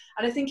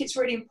 And I think it's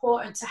really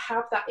important to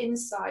have that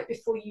insight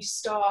before you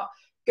start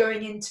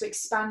going in to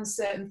expand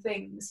certain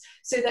things,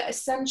 so that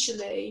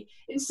essentially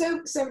in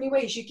so many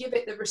ways you give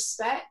it the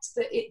respect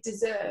that it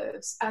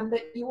deserves, and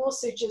that you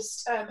also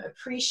just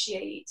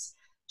appreciate,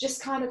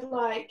 just kind of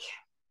like,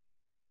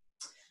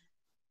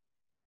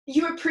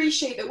 you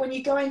appreciate that when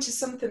you go into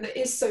something that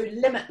is so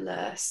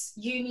limitless,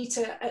 you need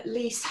to at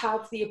least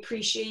have the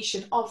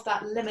appreciation of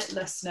that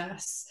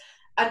limitlessness,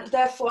 And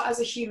therefore, as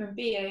a human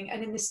being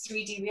and in this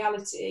 3D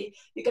reality,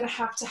 you're going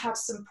to have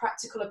some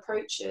practical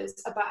approaches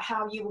about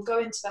how you will go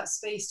into that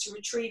space to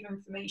retrieve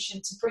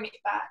information, to bring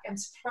it back and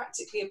to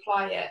practically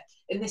apply it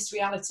in this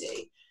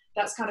reality.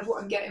 That's kind of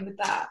what I'm getting with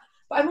that.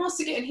 But I'm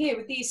also getting here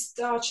with these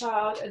Star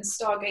Child and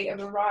Stargate of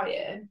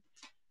Orion.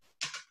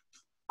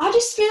 I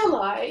just feel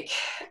like,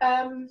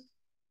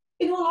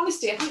 in all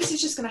honesty, I think this is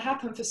just going to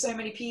happen for so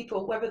many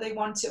people, whether they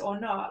want it or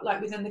not,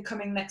 like within the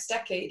coming next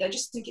decade. I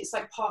just think it's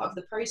like part of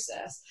the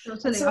process.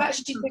 Totally. And so I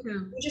actually think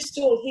we're just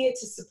all here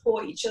to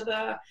support each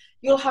other.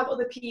 You'll have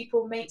other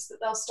people, mates that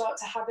they'll start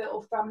to have it,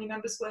 or family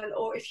members will,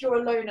 or if you're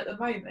alone at the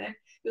moment,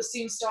 you'll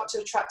soon start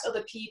to attract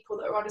other people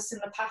that are on a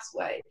similar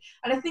pathway.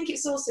 And I think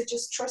it's also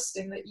just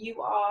trusting that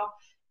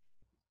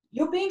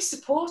you're being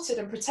supported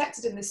and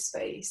protected in this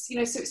space, you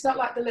know. So it's not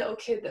like the little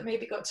kid that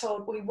maybe got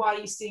told, boy, why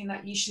are you seeing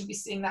that? You shouldn't be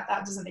seeing that.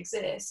 That doesn't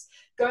exist.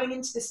 Going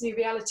into this new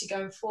reality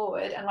going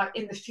forward, and like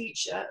in the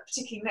future,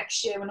 particularly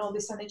next year when all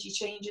this energy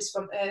changes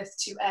from earth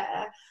to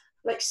air,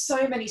 like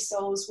so many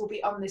souls will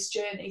be on this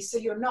journey. So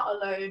you're not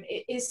alone.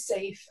 It is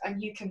safe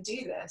and you can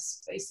do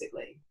this,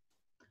 basically.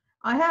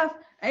 I have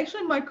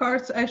actually, my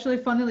cards, actually,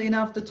 funnily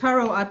enough, the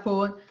tarot I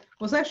pulled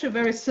was actually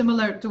very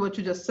similar to what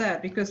you just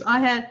said, because I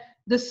had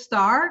the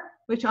star,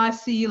 which I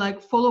see like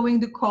following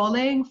the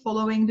calling,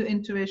 following the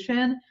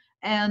intuition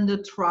and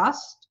the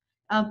trust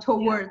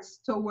towards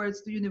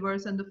the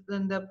universe and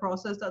the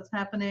process that's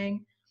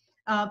happening.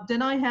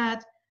 Then I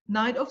had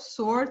Knight of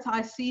Swords.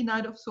 I see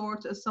Knight of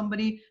Swords as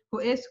somebody who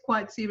is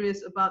quite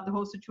serious about the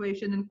whole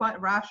situation and quite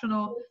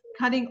rational,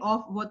 cutting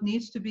off what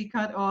needs to be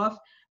cut off,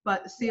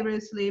 but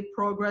seriously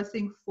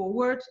progressing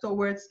forward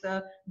towards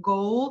the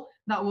goal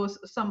that was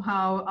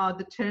somehow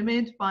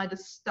determined by the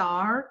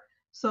star.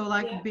 So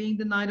like being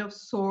the Knight of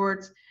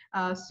Swords,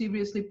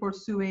 seriously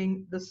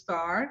pursuing the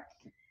star.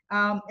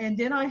 And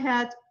then I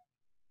had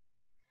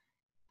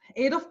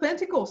Eight of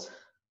Pentacles.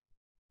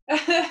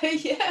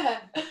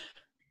 Yeah.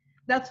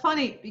 That's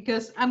funny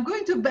because I'm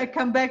going to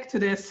come back to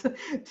this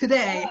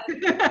today.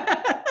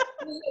 Yeah.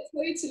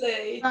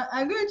 Totally.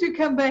 I'm going to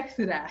come back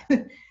to that.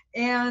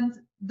 And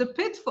the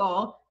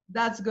pitfall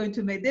that's going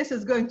to make, this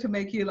is going to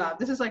make you laugh.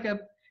 This is like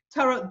a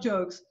tarot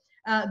jokes.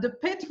 The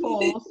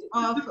pitfalls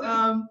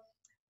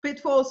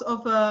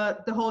of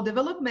the whole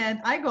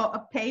development, I got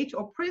a page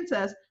or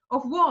Princess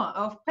of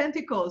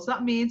Pentacles.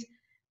 That means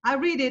I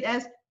read it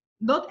as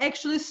not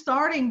actually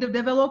starting the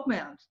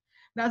development.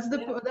 That's the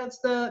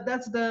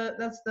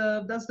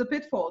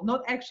pitfall.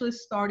 Not actually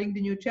starting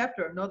the new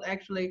chapter, not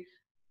actually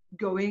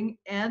going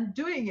and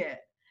doing it.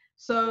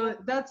 So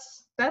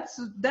that's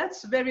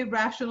very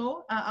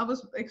rational. I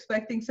was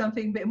expecting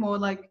something a bit more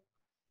like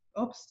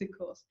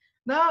obstacles.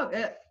 No,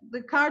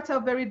 the cards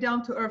are very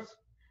down to earth.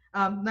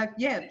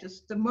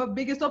 Just the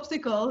biggest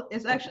obstacle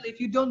is actually if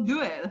you don't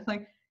do it. It's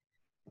like,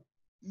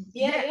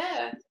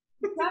 yeah,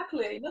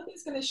 exactly.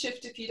 Nothing's going to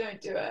shift if you don't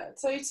do it.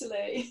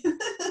 Totally.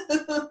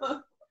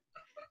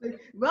 Like,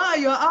 why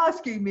you're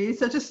asking me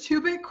such a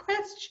stupid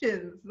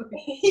questions?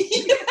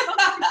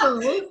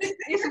 Obstacle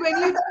is when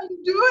you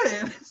don't do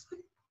it.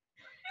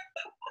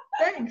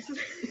 Thanks.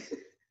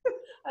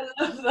 I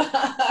love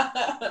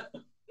that.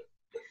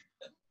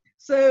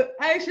 So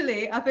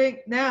actually, I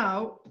think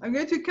now I'm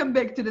going to come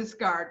back to this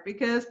card,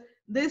 because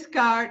this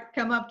card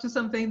came up to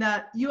something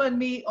that you and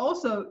me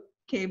also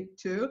came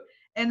to,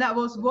 and that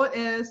was what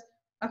is,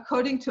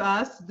 according to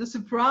us, the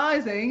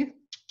surprising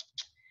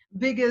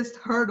biggest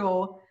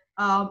hurdle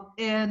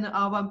in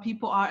when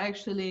people are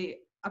actually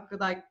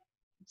like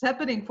it's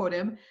happening for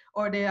them,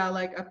 or they are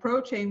like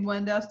approaching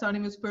when they're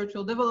starting with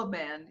spiritual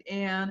development.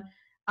 And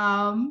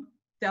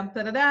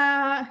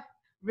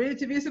ready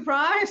to be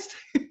surprised?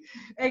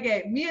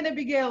 Okay, me and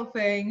Abigail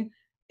thing,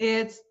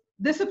 it's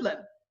discipline.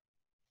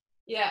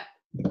 Yeah,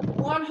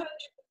 100%.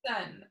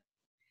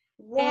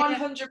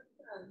 100%.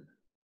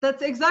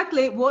 That's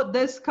exactly what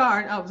this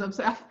card, I'm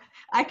sorry,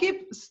 I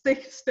keep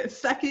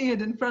stacking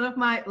it in front of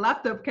my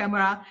laptop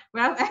camera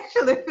where I'm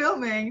actually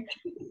filming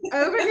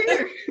over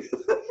here.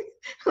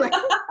 Like,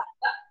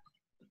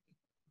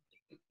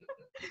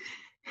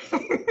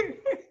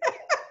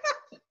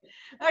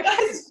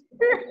 okay.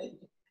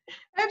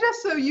 I'm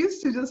just so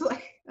used to just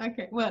like,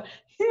 okay, well,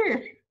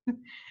 here.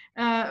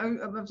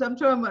 I'm trying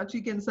how much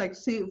you can like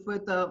see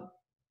with the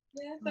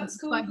that's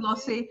cool. quite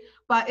glossy,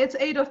 but it's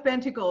Eight of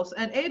Pentacles,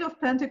 and Eight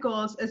of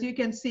Pentacles, as you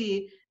can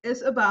see,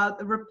 is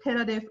about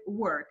repetitive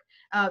work,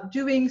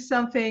 doing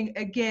something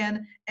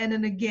again and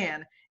then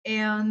again,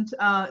 and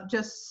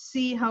just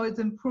see how it's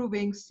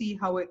improving, see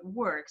how it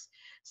works.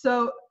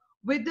 So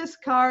with this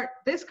card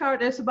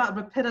is about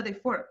repetitive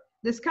work.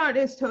 This card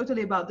is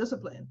totally about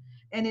discipline,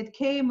 and it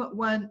came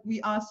when we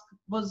asked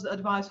what's the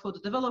advice for the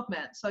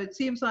development. So it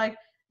seems like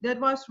the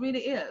advice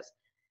really is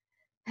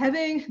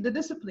having the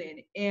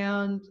discipline,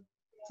 and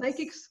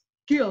psychic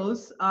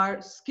skills are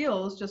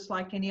skills just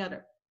like any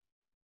other.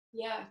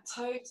 Yeah,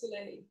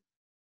 totally.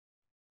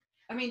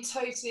 I mean,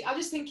 totally. I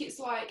just think it's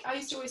like, I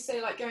used to always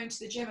say, like going to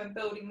the gym and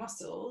building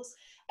muscles.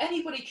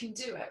 Anybody can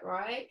do it,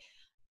 right?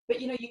 but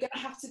you know, you're going to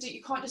have to do,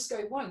 you can't just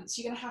go once,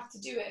 you're going to have to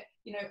do it,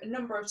 you know, a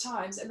number of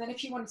times. And then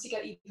if you wanted to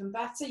get even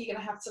better, you're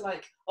going to have to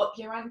like up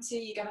your ante,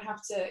 you're going to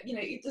have to, you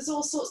know, there's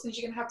all sorts of things.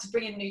 You're going to have to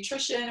bring in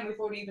nutrition, and we've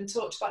already even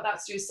talked about that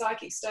to do with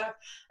psychic stuff.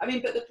 I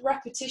mean, but the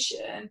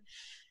repetition,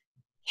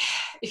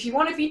 if you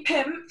want to be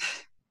pimp,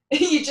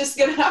 you're just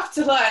going to have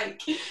to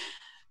like,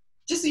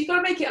 just, you've got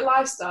to make it a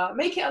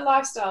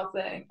lifestyle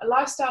thing, a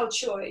lifestyle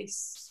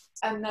choice.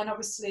 And then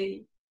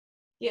obviously,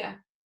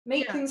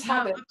 make things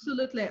happen.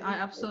 Absolutely, I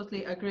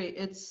absolutely agree.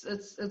 It's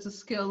a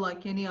skill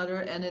like any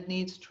other, and it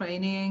needs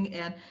training.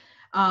 And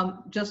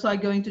just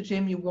like going to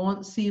gym, you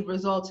won't see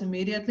results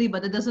immediately,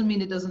 but it doesn't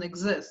mean it doesn't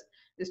exist.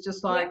 It's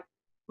just like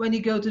when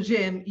you go to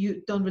gym,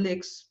 you don't really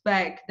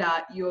expect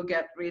that you'll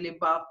get really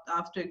buffed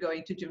after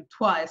going to gym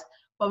twice.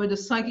 But with the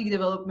psychic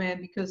development,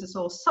 because it's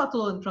all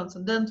subtle and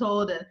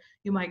transcendental, then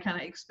you might kind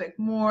of expect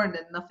more, and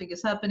then nothing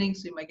is happening,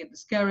 so you might get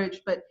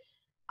discouraged. But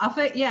I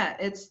think,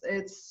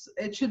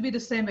 it should be the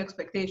same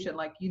expectation.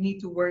 Like, you need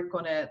to work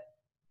on it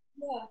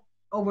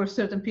over a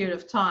certain period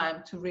of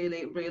time to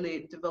really,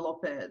 really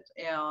develop it,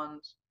 and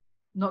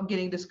not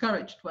getting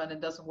discouraged when it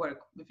doesn't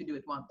work if you do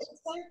it once.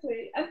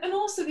 Exactly. And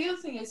also the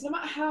other thing is, no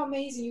matter how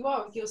amazing you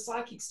are with your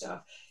psychic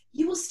stuff,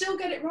 you will still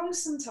get it wrong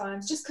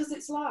sometimes, just because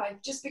it's life,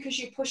 just because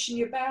you're pushing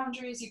your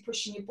boundaries, you're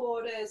pushing your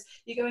borders,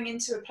 you're going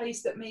into a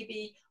place that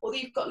maybe, although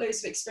you've got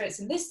loads of experience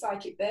in this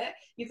psychic bit,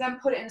 you've then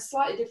put it in a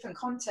slightly different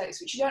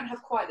context, which you don't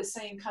have quite the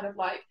same kind of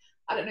like,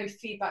 I don't know,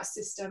 feedback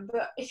system.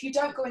 But if you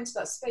don't go into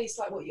that space,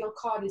 like what your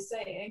card is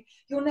saying,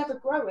 you'll never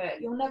grow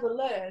it, you'll never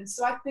learn.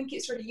 So I think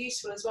it's really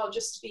useful as well,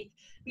 just to be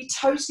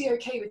totally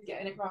okay with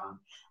getting it wrong.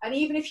 And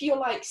even if you're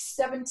like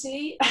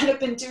 70 and have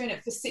been doing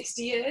it for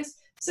 60 years,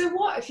 so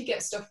what if you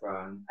get stuff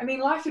wrong? I mean,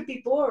 life would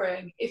be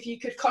boring if you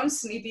could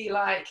constantly be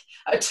like,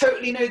 I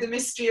totally know the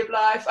mystery of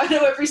life, I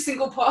know every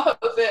single part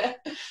of it.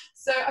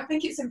 So I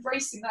think it's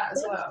embracing that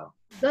as well.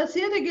 That's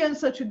yet again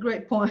such a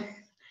great point.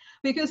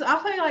 Because I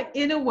feel like,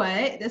 in a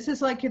way, this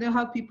is like, you know,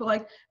 how people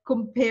like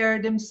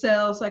compare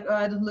themselves, like, oh,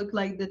 I don't look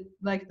like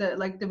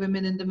the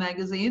women in the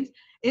magazines.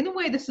 In a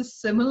way, this is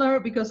similar,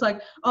 because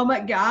like, oh my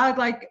God,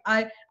 like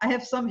I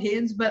have some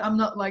hints, but I'm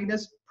not like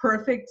this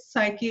perfect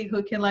psychic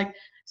who can like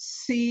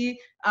see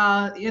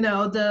you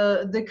know,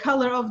 the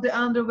color of the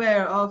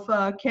underwear of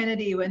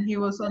Kennedy when he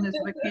was on his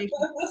vacation.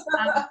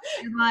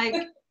 And like,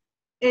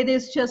 it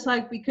is just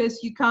like,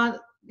 because you can't,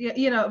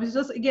 you know, it's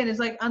just, again, it's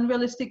like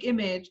unrealistic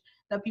image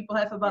that people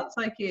have about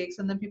psychics,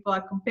 and then people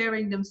are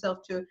comparing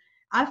themselves to.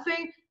 I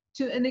think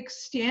to an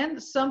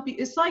extent, some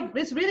people, it's like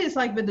with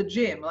the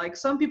gym. Like,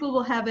 some people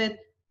will have it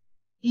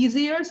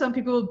easier, some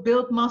people will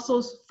build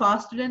muscles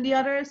faster than the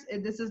others.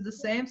 This is the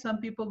same. Some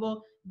people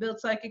will build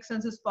psychic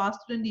senses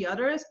faster than the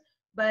others.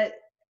 But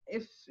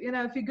if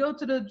you go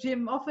to the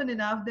gym often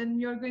enough, then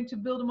you're going to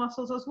build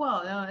muscles as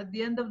well. At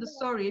the end of the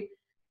story,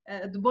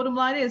 the bottom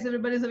line is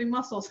everybody's having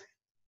muscles.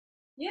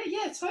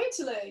 Yeah,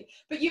 totally.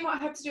 But you might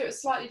have to do it a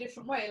slightly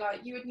different way.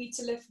 Like, you would need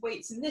to lift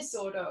weights in this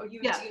order, or you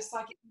would do your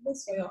psychic in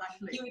this way, or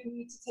you would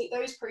need to take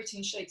those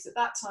protein shakes at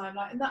that time.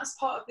 Like, and that's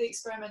part of the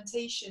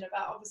experimentation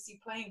about obviously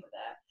playing with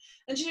it.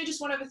 And you know, just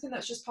one other thing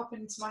that's just popping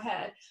into my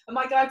head, and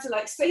my guides are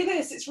like, say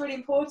this, it's really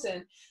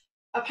important.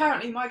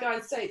 Apparently, my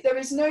guides say there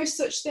is no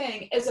such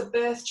thing as a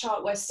birth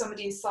chart where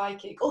somebody is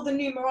psychic, or the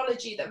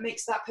numerology that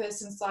makes that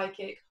person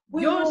psychic.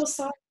 We're all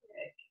psychic.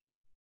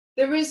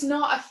 There is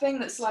not a thing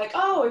that's like,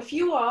 oh, if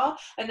you are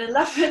an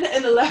 11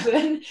 and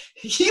 11,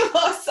 you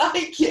are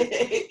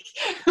psychic.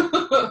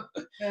 I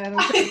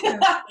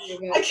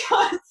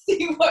can't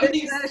see what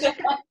you said.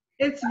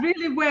 It's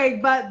really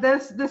vague, but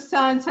the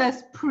sign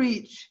says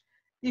preach.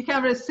 You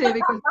can't really see it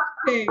because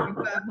it's big,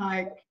 but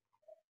like,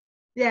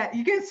 yeah,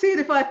 you can see it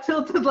if I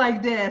tilted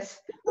like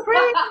this.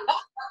 Preach,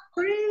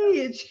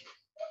 preach.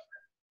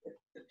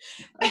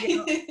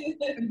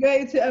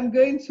 Okay, I'm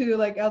going to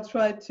like, I'll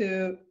try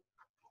to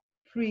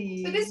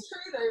preach. It is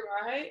true though,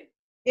 right?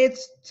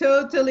 It's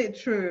totally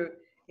true.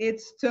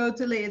 It's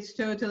totally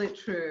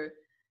true.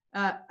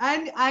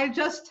 And I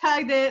just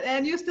tagged it,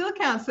 and you still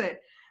can't see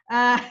it.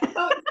 Oh,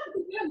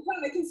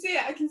 I can see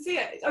it. I can see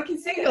it.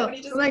 When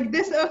you just... Like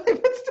this.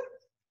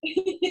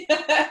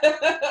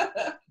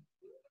 Yeah.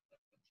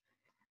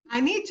 I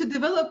need to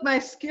develop my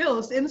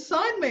skills in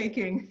sign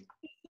making.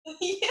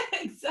 Yeah,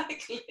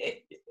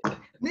 exactly.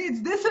 Needs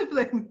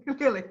discipline,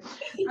 really.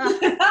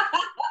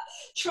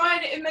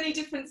 Trying it in many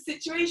different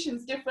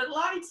situations, different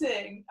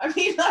lighting. I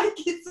mean,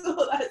 like, it's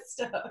all that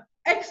stuff.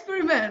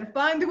 Experiment.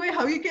 Find a way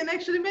how you can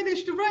actually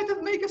manage to write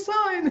and make a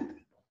sign.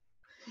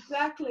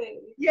 Exactly.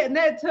 Yeah,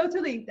 no,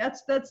 totally.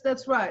 That's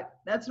right.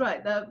 That's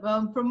right.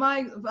 From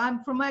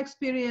my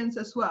experience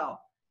as well.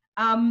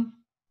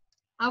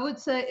 I would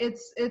say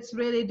it's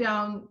really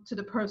down to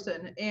the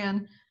person,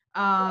 and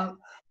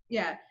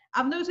yeah,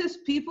 I've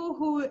noticed people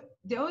who,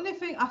 the only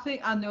thing I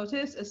think I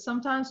notice is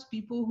sometimes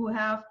people who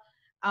have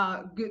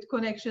good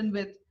connection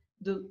with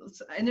the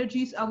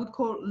energies I would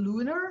call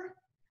lunar.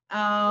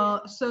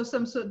 So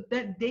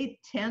that they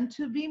tend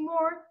to be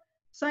more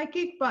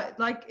psychic, but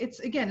like,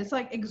 it's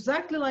like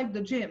exactly like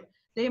the gym.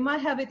 They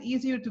might have it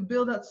easier to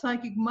build that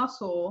psychic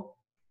muscle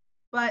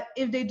But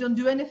if they don't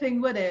do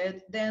anything with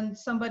it, then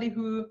somebody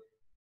who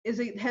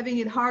is having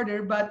it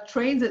harder but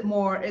trains it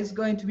more is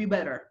going to be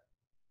better.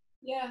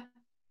 Yeah.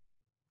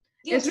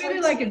 It's really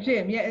like a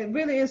gym. Yeah, it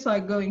really is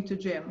like going to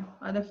gym.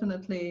 I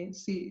definitely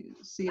see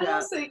And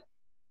that.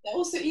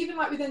 also even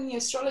like within the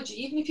astrology,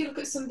 even if you look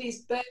at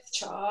somebody's birth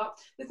chart,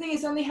 the thing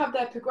is then they have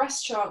their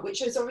progress chart,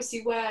 which is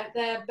obviously where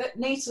their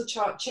natal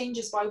chart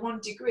changes by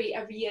 1 degree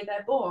every year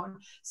they're born.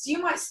 So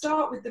you might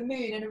start with the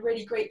moon in a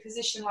really great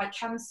position like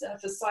Cancer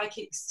for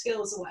psychic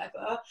skills or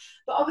whatever,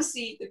 but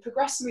obviously the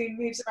progress moon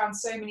moves around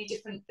so many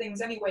different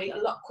things anyway a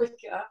lot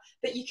quicker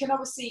that you can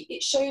obviously,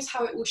 it shows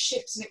how it will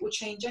shift and it will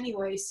change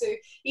anyway. So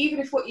even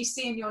if what you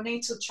see in your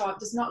natal chart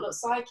does not look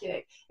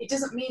psychic, it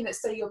doesn't mean that,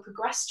 say, your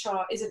progress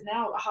chart isn't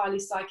now a highly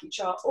psychic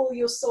chart, or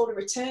your solar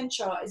return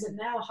chart isn't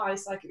now a high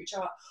psychic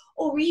chart,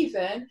 or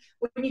even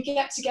when you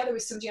get together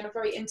with somebody on a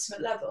very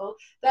intimate level,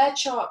 their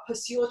chart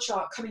plus your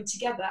chart coming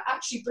together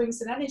actually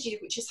brings an energy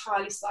which is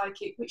highly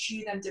psychic, which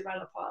you then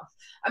develop off.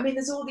 I mean,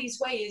 there's all these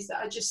ways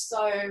that are just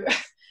so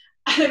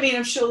I mean,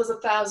 I'm sure there's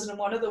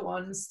 1,001 other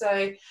ones. So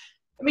I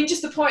mean,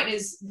 just the point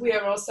is we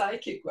are all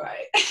psychic,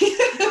 right?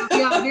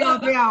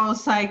 we are all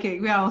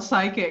psychic. We are all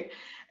psychic.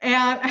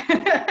 And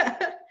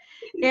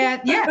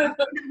and yeah,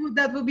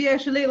 that would be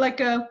actually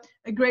like a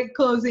great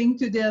closing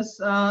to this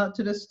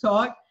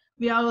talk.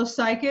 We are all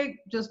psychic,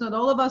 just not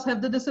all of us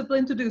have the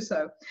discipline to do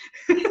so.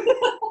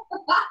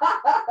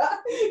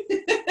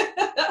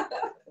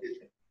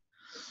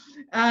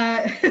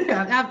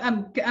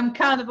 I'm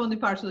kind of only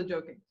partially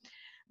joking,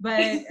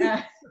 but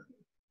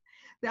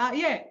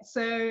yeah.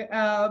 So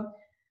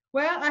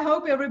well, I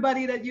hope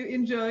everybody that you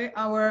enjoy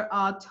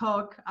our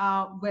talk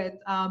with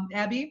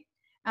Abby.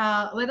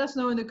 Let us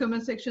know in the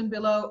comment section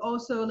below.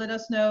 Also, let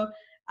us know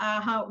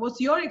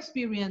what's your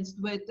experience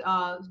with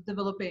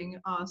developing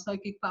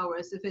psychic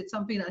powers. If it's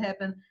something that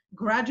happened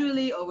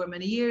gradually over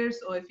many years,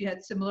 or if you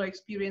had similar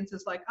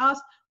experiences like us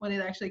when it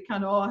actually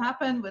kind of all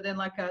happened within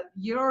like a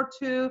year or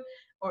two,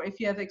 or if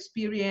you have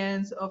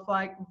experience of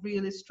like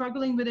really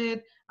struggling with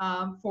it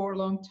for a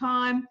long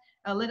time.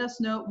 Let us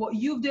know what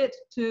you did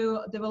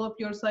to develop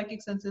your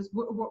psychic senses,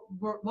 what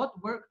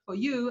worked for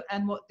you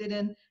and what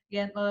didn't.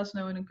 Again, let us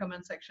know in the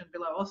comment section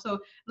below. Also,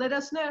 let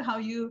us know how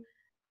you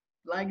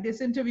like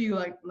this interview,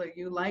 like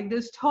you like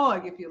this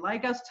talk. If you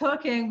like us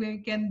talking, we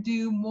can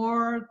do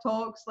more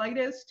talks like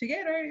this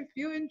together if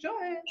you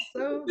enjoy it.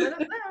 So let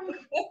us know.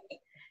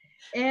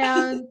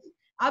 And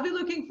I'll be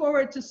looking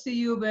forward to see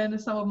you in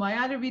some of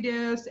my other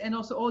videos, and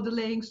also all the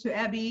links to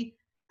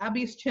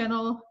Abby's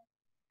channel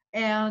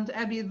and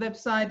Abby's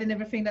website and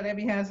everything that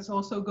Abby has is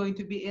also going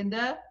to be in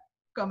the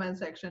comment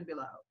section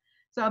below.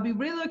 So I'll be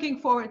really looking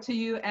forward to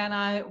you, and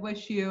I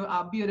wish you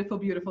a beautiful,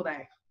 beautiful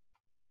day.